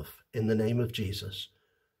love in the name of Jesus,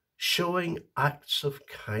 showing acts of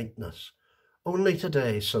kindness. Only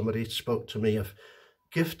today somebody spoke to me of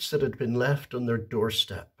gifts that had been left on their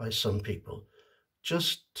doorstep by some people,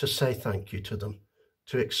 just to say thank you to them,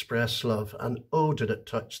 to express love, and oh, did it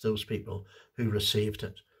touch those people who received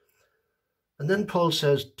it. And then Paul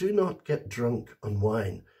says, "Do not get drunk on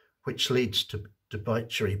wine, which leads to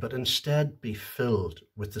debauchery, but instead be filled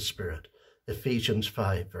with the Spirit." Ephesians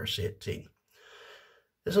 5, verse 18.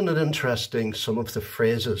 Isn't it interesting, some of the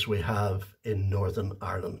phrases we have in Northern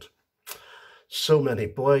Ireland? So many.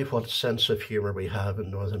 Boy, what sense of humour we have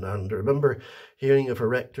in Northern Ireland. I remember hearing of a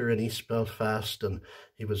rector in East Belfast, and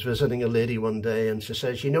he was visiting a lady one day, and she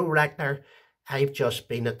says, "You know, rector, I've just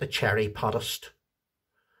been at the cherry pottist."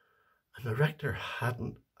 And the rector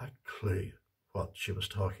hadn't a clue what she was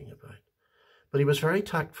talking about. But he was very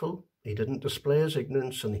tactful. He didn't display his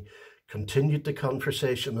ignorance, and he continued the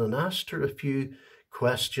conversation and asked her a few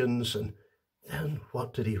questions. And then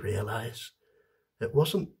what did he realise? It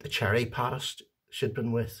wasn't the cherry pottist she'd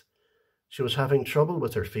been with. She was having trouble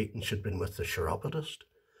with her feet and she'd been with the chiropodist.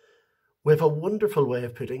 We have a wonderful way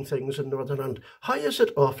of putting things in Northern Ireland. How is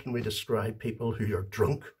it often we describe people who are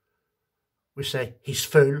drunk? We say, "He's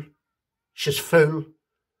full, she's full."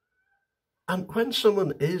 And when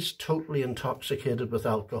someone is totally intoxicated with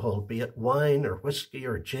alcohol, be it wine or whiskey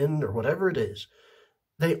or gin or whatever it is,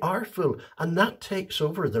 they are full, and that takes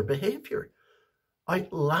over their behaviour.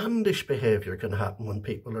 Outlandish behaviour can happen when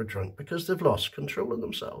people are drunk because they've lost control of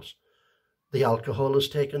themselves. The alcohol has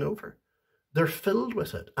taken over. They're filled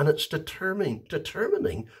with it, and it's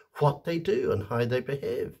determining what they do and how they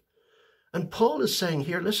behave. And Paul is saying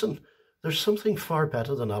here, listen, there's something far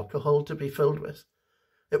better than alcohol to be filled with.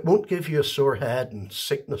 It won't give you a sore head and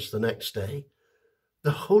sickness the next day.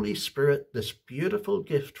 The Holy Spirit, this beautiful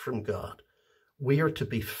gift from God, we are to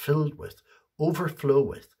be filled with, overflow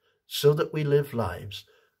with, so that we live lives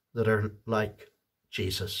that are like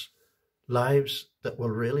Jesus, lives that will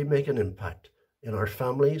really make an impact in our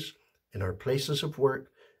families, in our places of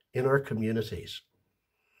work, in our communities.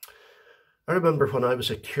 I remember when I was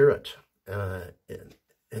a curate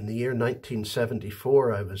in the year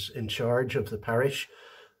 1974, I was in charge of the parish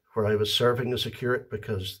where I was serving as a curate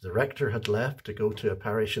because the rector had left to go to a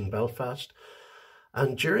parish in Belfast.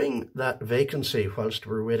 And during that vacancy, whilst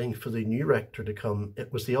we were waiting for the new rector to come,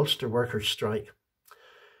 it was the Ulster Workers' Strike.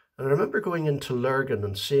 And I remember going into Lurgan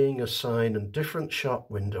and seeing a sign in different shop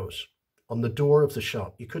windows on the door of the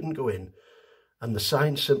shop. You couldn't go in. And the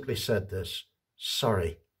sign simply said this: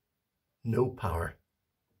 sorry, no power.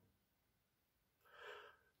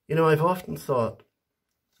 You know, I've often thought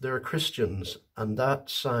there are Christians and that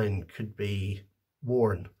sign could be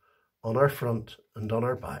worn on our front and on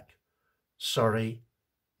our back. Sorry,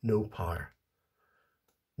 no power.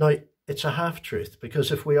 Now, it's a half-truth,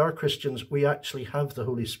 because if we are Christians, we actually have the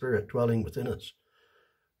Holy Spirit dwelling within us.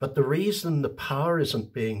 But the reason the power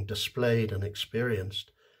isn't being displayed and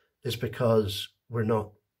experienced is because we're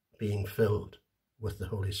not being filled with the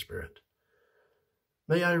Holy Spirit.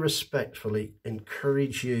 May I respectfully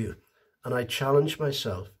encourage you, and I challenge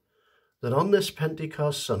myself, that on this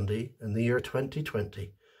Pentecost Sunday in the year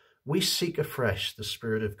 2020, we seek afresh the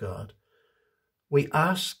Spirit of God. We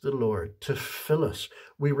ask the Lord to fill us.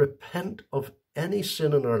 We repent of any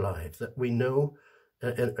sin in our life that we know,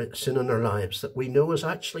 sin in our lives that we know is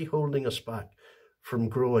actually holding us back from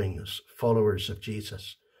growing as followers of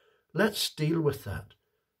Jesus. Let's deal with that.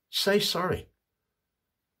 Say sorry.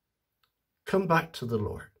 Come back to the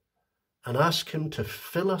Lord and ask him to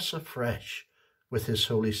fill us afresh with his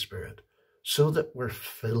Holy Spirit so that we're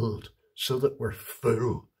filled, so that we're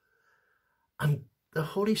full. And the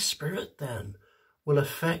Holy Spirit then will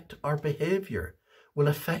affect our behavior, will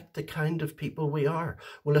affect the kind of people we are,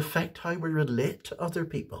 will affect how we relate to other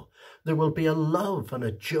people. There will be a love and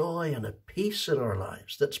a joy and a peace in our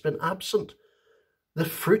lives that's been absent. The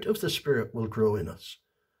fruit of the Spirit will grow in us.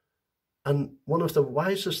 And one of the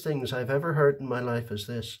wisest things I've ever heard in my life is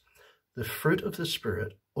this: the fruit of the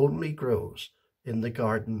Spirit only grows in the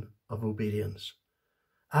garden of obedience.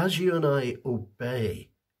 As you and I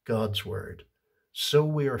obey God's word, so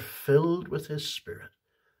we are filled with his Spirit,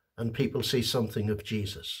 and people see something of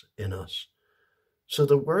Jesus in us. So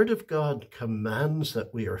the word of God commands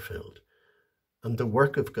that we are filled, and the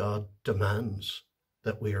work of God demands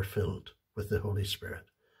that we are filled with the Holy Spirit.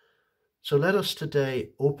 So let us today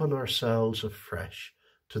open ourselves afresh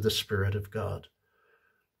to the Spirit of God.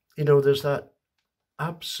 You know, there's that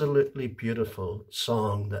absolutely beautiful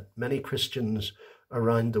song that many Christians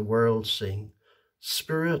around the world sing: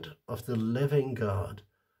 Spirit of the living God,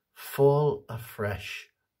 fall afresh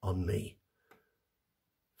on me.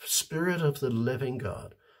 Spirit of the living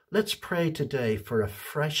God. Let's pray today for a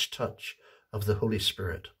fresh touch of the Holy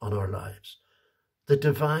Spirit on our lives, the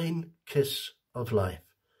divine kiss of life,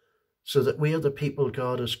 so that we are the people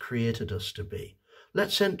God has created us to be.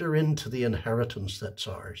 Let's enter into the inheritance that's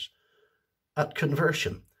ours. At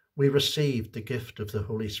conversion, we received the gift of the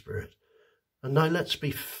Holy Spirit. And now let's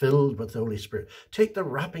be filled with the Holy Spirit. Take the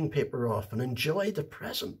wrapping paper off and enjoy the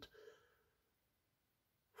present.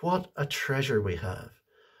 What a treasure we have.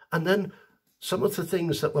 And then some of the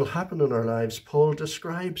things that will happen in our lives, Paul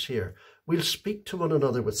describes here. We'll speak to one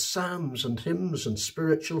another with psalms and hymns and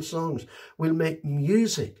spiritual songs. We'll make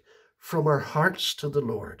music from our hearts to the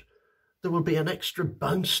Lord. There will be an extra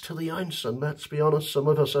bounce to the ounce, and let's be honest, some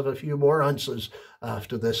of us have a few more ounces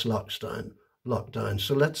after this lockdown.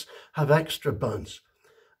 So let's have extra bounce.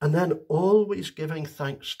 And then always giving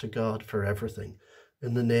thanks to God for everything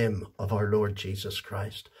in the name of our Lord Jesus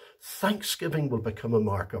Christ. Thanksgiving will become a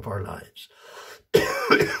mark of our lives.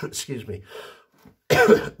 Excuse me.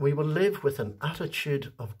 We will live with an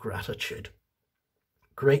attitude of gratitude.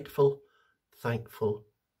 Grateful, thankful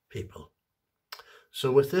people. So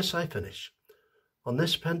with this I finish. On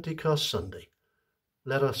this Pentecost Sunday,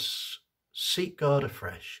 let us seek God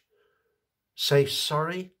afresh. Say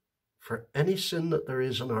sorry for any sin that there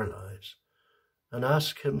is in our lives, and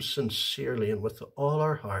ask him sincerely and with all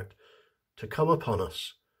our heart to come upon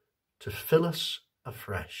us, to fill us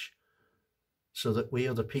afresh, so that we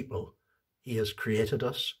are the people he has created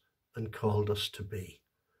us and called us to be.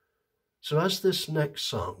 So as this next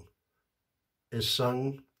song is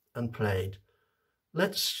sung and played,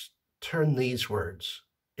 let's turn these words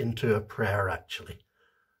into a prayer actually,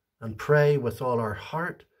 and pray with all our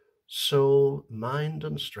heart, soul, mind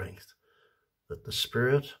and strength that the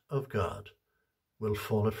Spirit of God will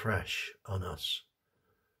fall afresh on us.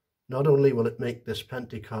 Not only will it make this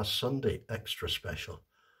Pentecost Sunday extra special,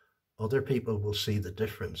 other people will see the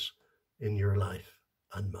difference in your life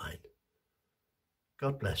and mine.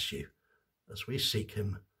 God bless you as we seek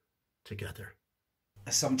him together.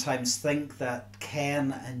 I sometimes think that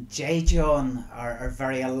Ken and J. John are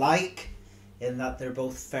very alike in that they're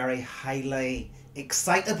both very highly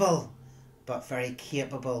excitable but very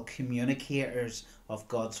capable communicators of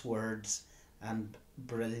God's words and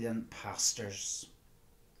brilliant pastors.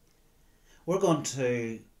 We're going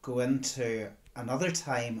to go into another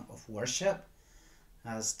time of worship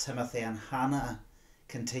as Timothy and Hannah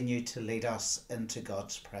continue to lead us into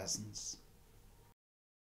God's presence.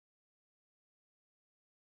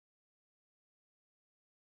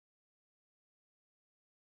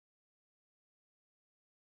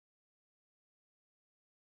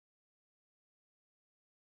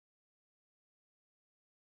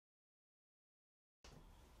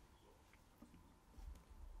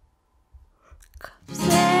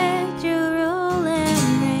 Said you rule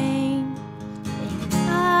and reign in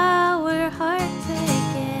our hearts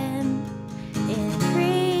again,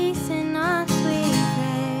 increase in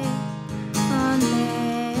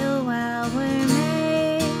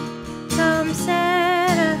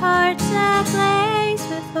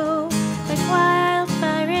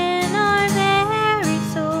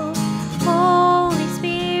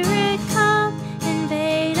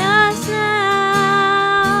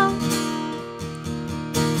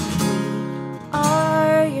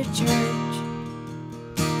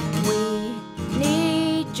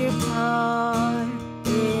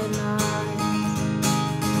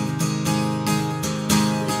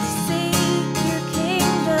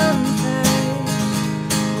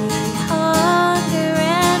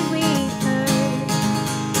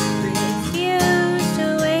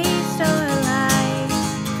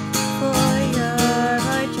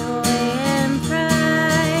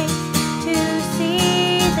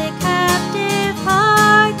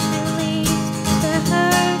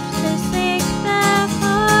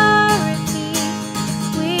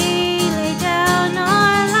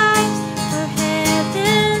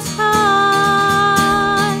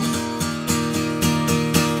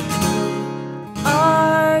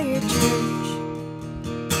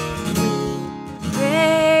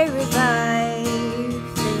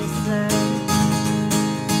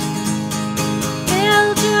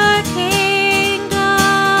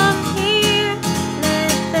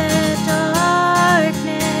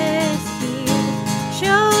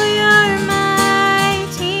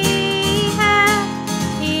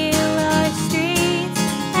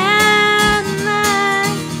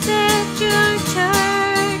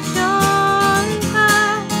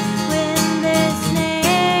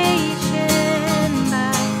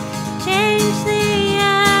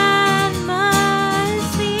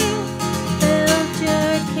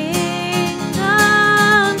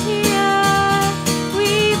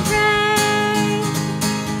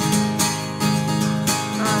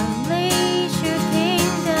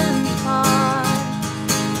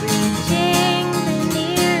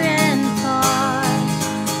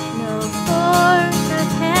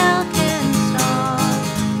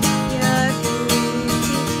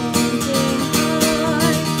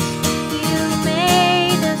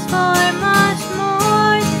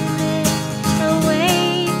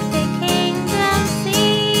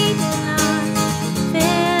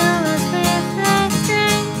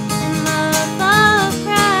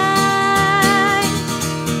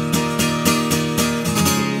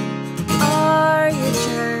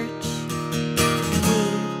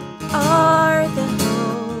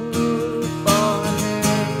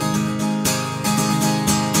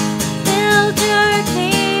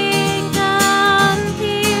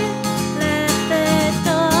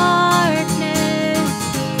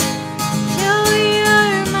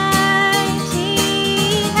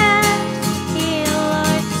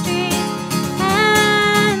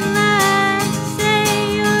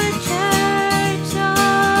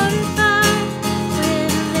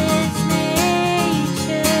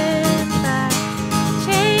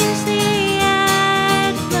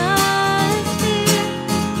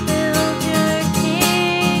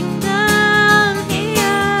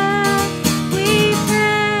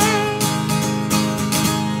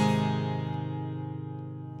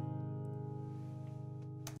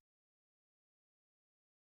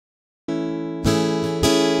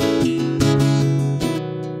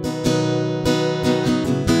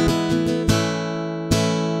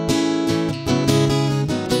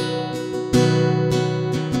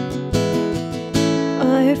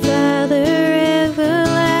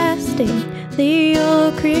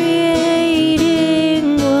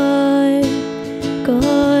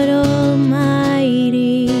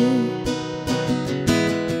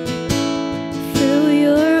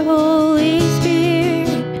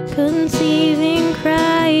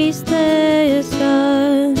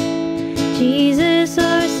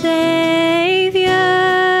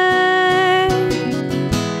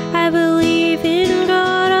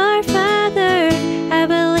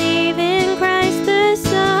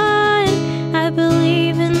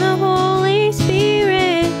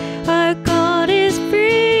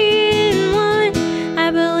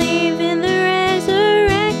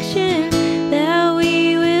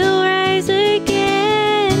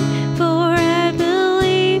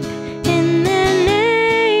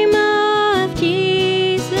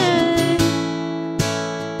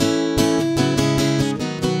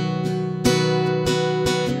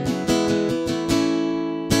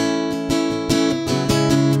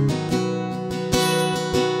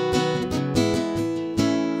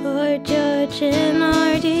judge and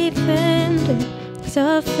our defender,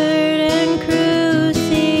 suffered and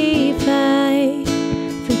crucified.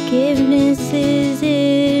 Forgiveness is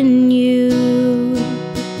in you.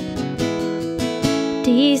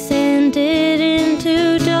 Descended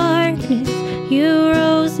into darkness, you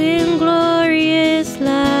rose in glorious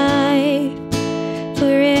light.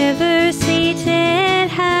 Forever seated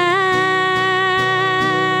high,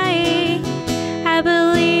 I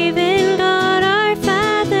believe in God our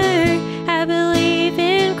Father, I believe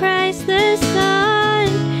in Christ the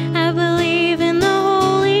Son, I believe in the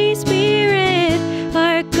Holy Spirit,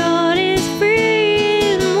 our God is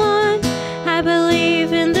three in one. I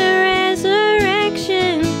believe in the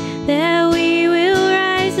resurrection, that we will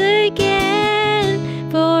rise again,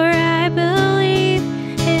 for I believe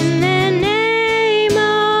in the name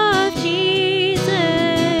of Jesus.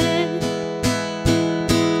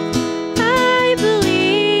 I believe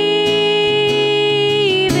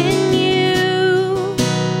in you.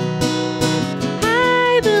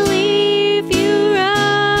 I believe you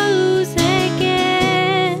rose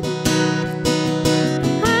again.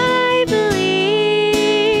 I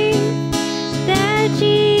believe that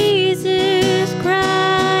Jesus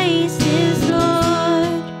Christ is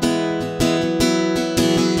Lord.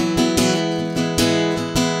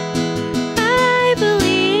 I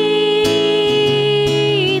believe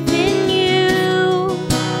in you.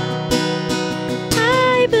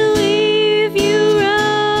 I believe you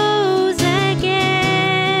rose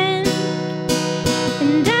again.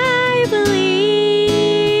 And I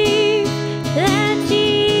believe that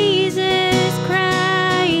Jesus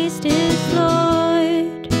Christ is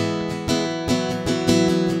Lord.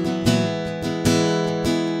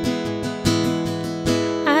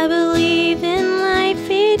 I believe in life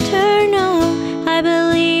eternal. I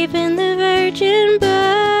believe in the virgin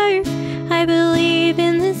birth. I believe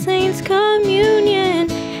in the saints' communion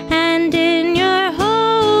and in your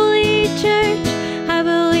holy church. I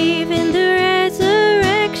believe in the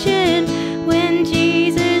resurrection when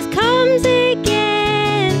Jesus comes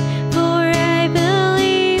again. For I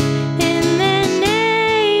believe in the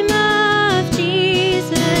name of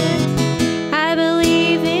Jesus. I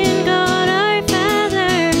believe in God our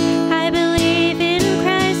Father, I believe in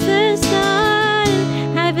Christ the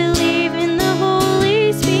Son, I believe in the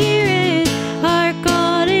Holy Spirit, our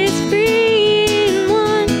God is three in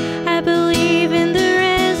one. I believe in the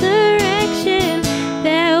resurrection,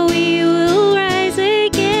 that we will rise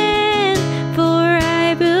again, for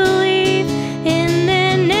I believe in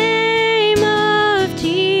the name of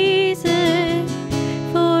Jesus.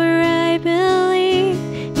 For I believe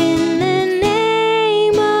in the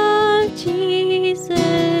name of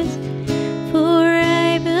Jesus. For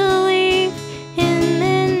I believe in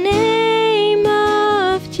the name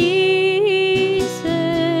of Jesus.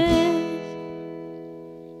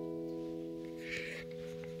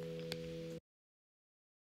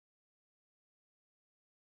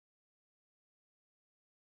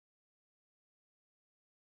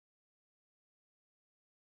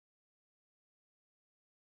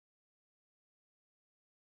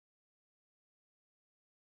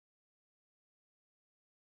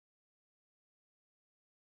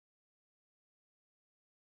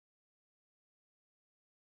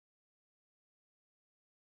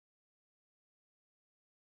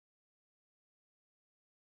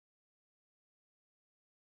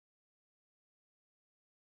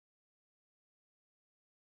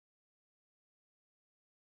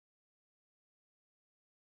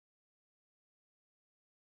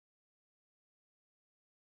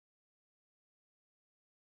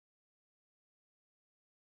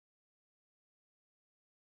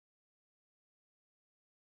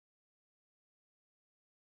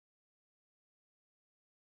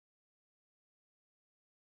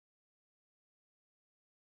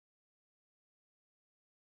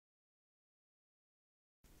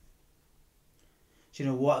 Do you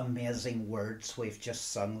know what amazing words we've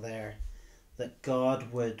just sung there? That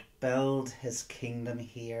God would build his kingdom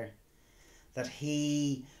here, that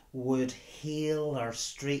he would heal our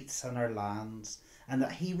streets and our lands, and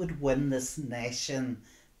that he would win this nation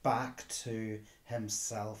back to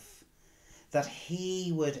himself, that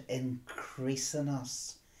he would increase in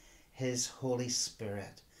us his Holy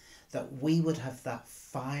Spirit, that we would have that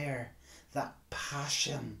fire, that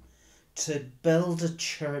passion to build a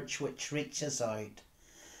church which reaches out,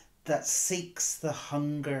 that seeks the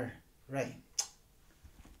hunger, right?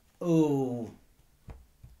 Oh,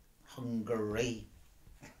 hungry.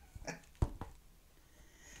 Do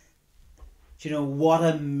you know what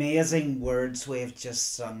amazing words we've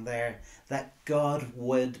just sung there? That God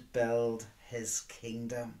would build his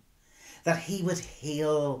kingdom, that he would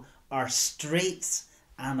heal our streets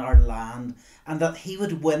and our land, and that he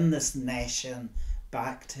would win this nation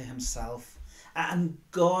back to himself. And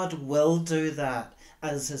God will do that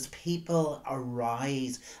as his people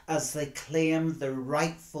arise, as they claim the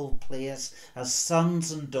rightful place as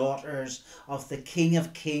sons and daughters of the King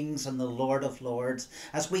of Kings and the Lord of Lords,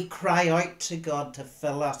 as we cry out to God to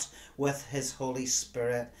fill us with his Holy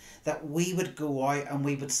Spirit, that we would go out and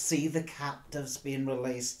we would see the captives being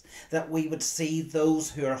released, that we would see those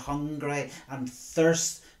who are hungry and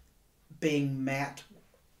thirst being met.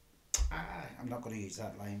 I'm not going to use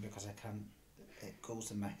that line because I can't, it goes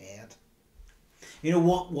in my head. You know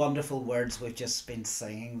what wonderful words we've just been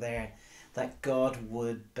singing there, that God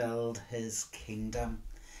would build his kingdom.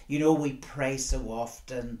 You know, we pray so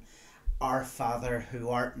often, Our Father who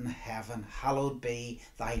art in heaven, hallowed be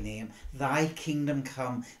thy name. Thy kingdom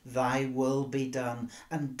come, thy will be done.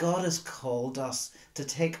 And God has called us to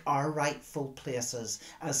take our rightful places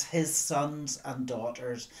as his sons and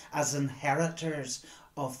daughters, as inheritors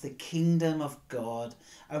of the kingdom of God.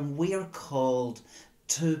 And we are called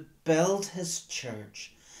to build his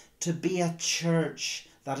church, to be a church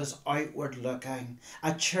that is outward looking,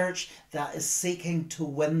 a church that is seeking to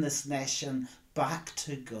win this nation back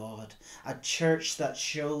to God, a church that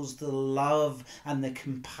shows the love and the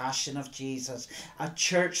compassion of Jesus, a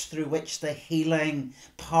church through which the healing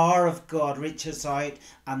power of God reaches out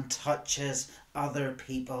and touches other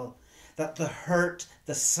people, that the hurt,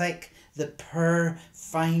 the sick, the poor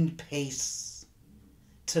find peace.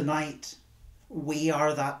 Tonight, we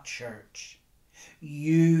are that church.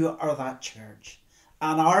 You are that church.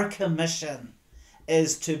 And our commission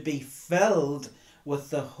is to be filled with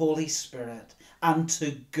the Holy Spirit and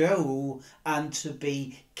to go and to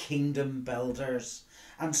be kingdom builders.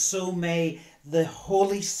 And so may the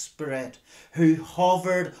Holy Spirit, who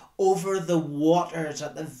hovered over the waters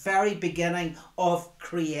at the very beginning of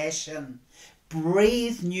creation,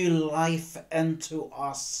 breathe new life into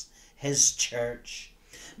us, his church.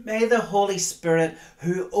 May the Holy Spirit,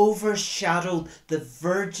 who overshadowed the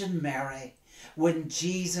Virgin Mary when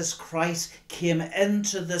Jesus Christ came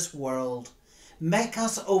into this world, make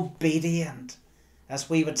us obedient as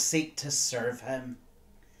we would seek to serve him.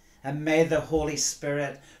 And may the Holy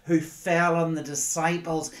Spirit, who fell on the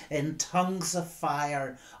disciples in tongues of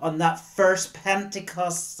fire on that first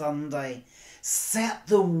Pentecost Sunday, set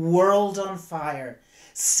the world on fire,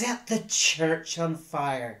 set the church on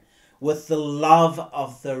fire with the love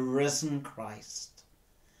of the risen Christ.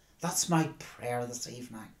 That's my prayer this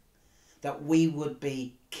evening, that we would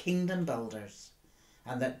be kingdom builders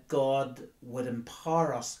and that God would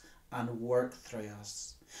empower us and work through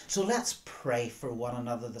us. So let's pray for one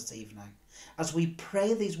another this evening as we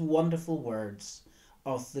pray these wonderful words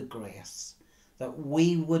of the grace, that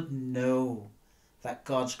we would know that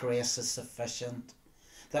God's grace is sufficient,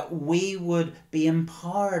 that we would be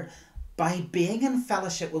empowered by being in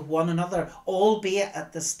fellowship with one another, albeit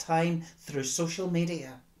at this time through social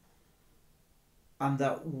media, and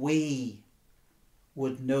that we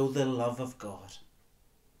would know the love of God.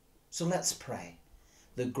 So let's pray.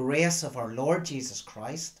 The grace of our Lord Jesus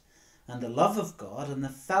Christ and the love of God and the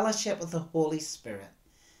fellowship of the Holy Spirit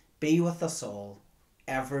be with us all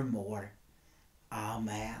evermore.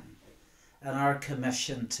 Amen. And our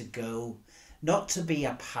commission to go, not to be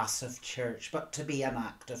a passive church, but to be an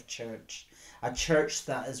active church, a church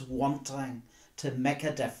that is wanting to make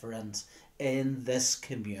a difference in this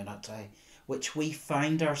community, which we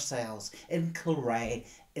find ourselves in Clarke,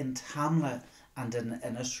 in Tamlet and in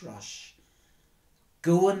Innisrush.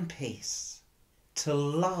 Go in peace to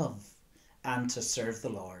love and to serve the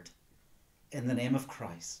Lord. In the name of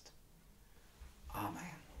Christ. Amen.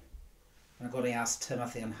 I'm going to ask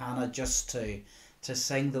Timothy and Hannah just to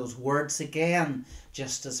sing those words again,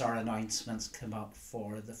 just as our announcements come up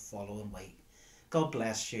for the following week. God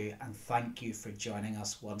bless you and thank you for joining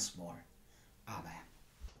us once more. Amen.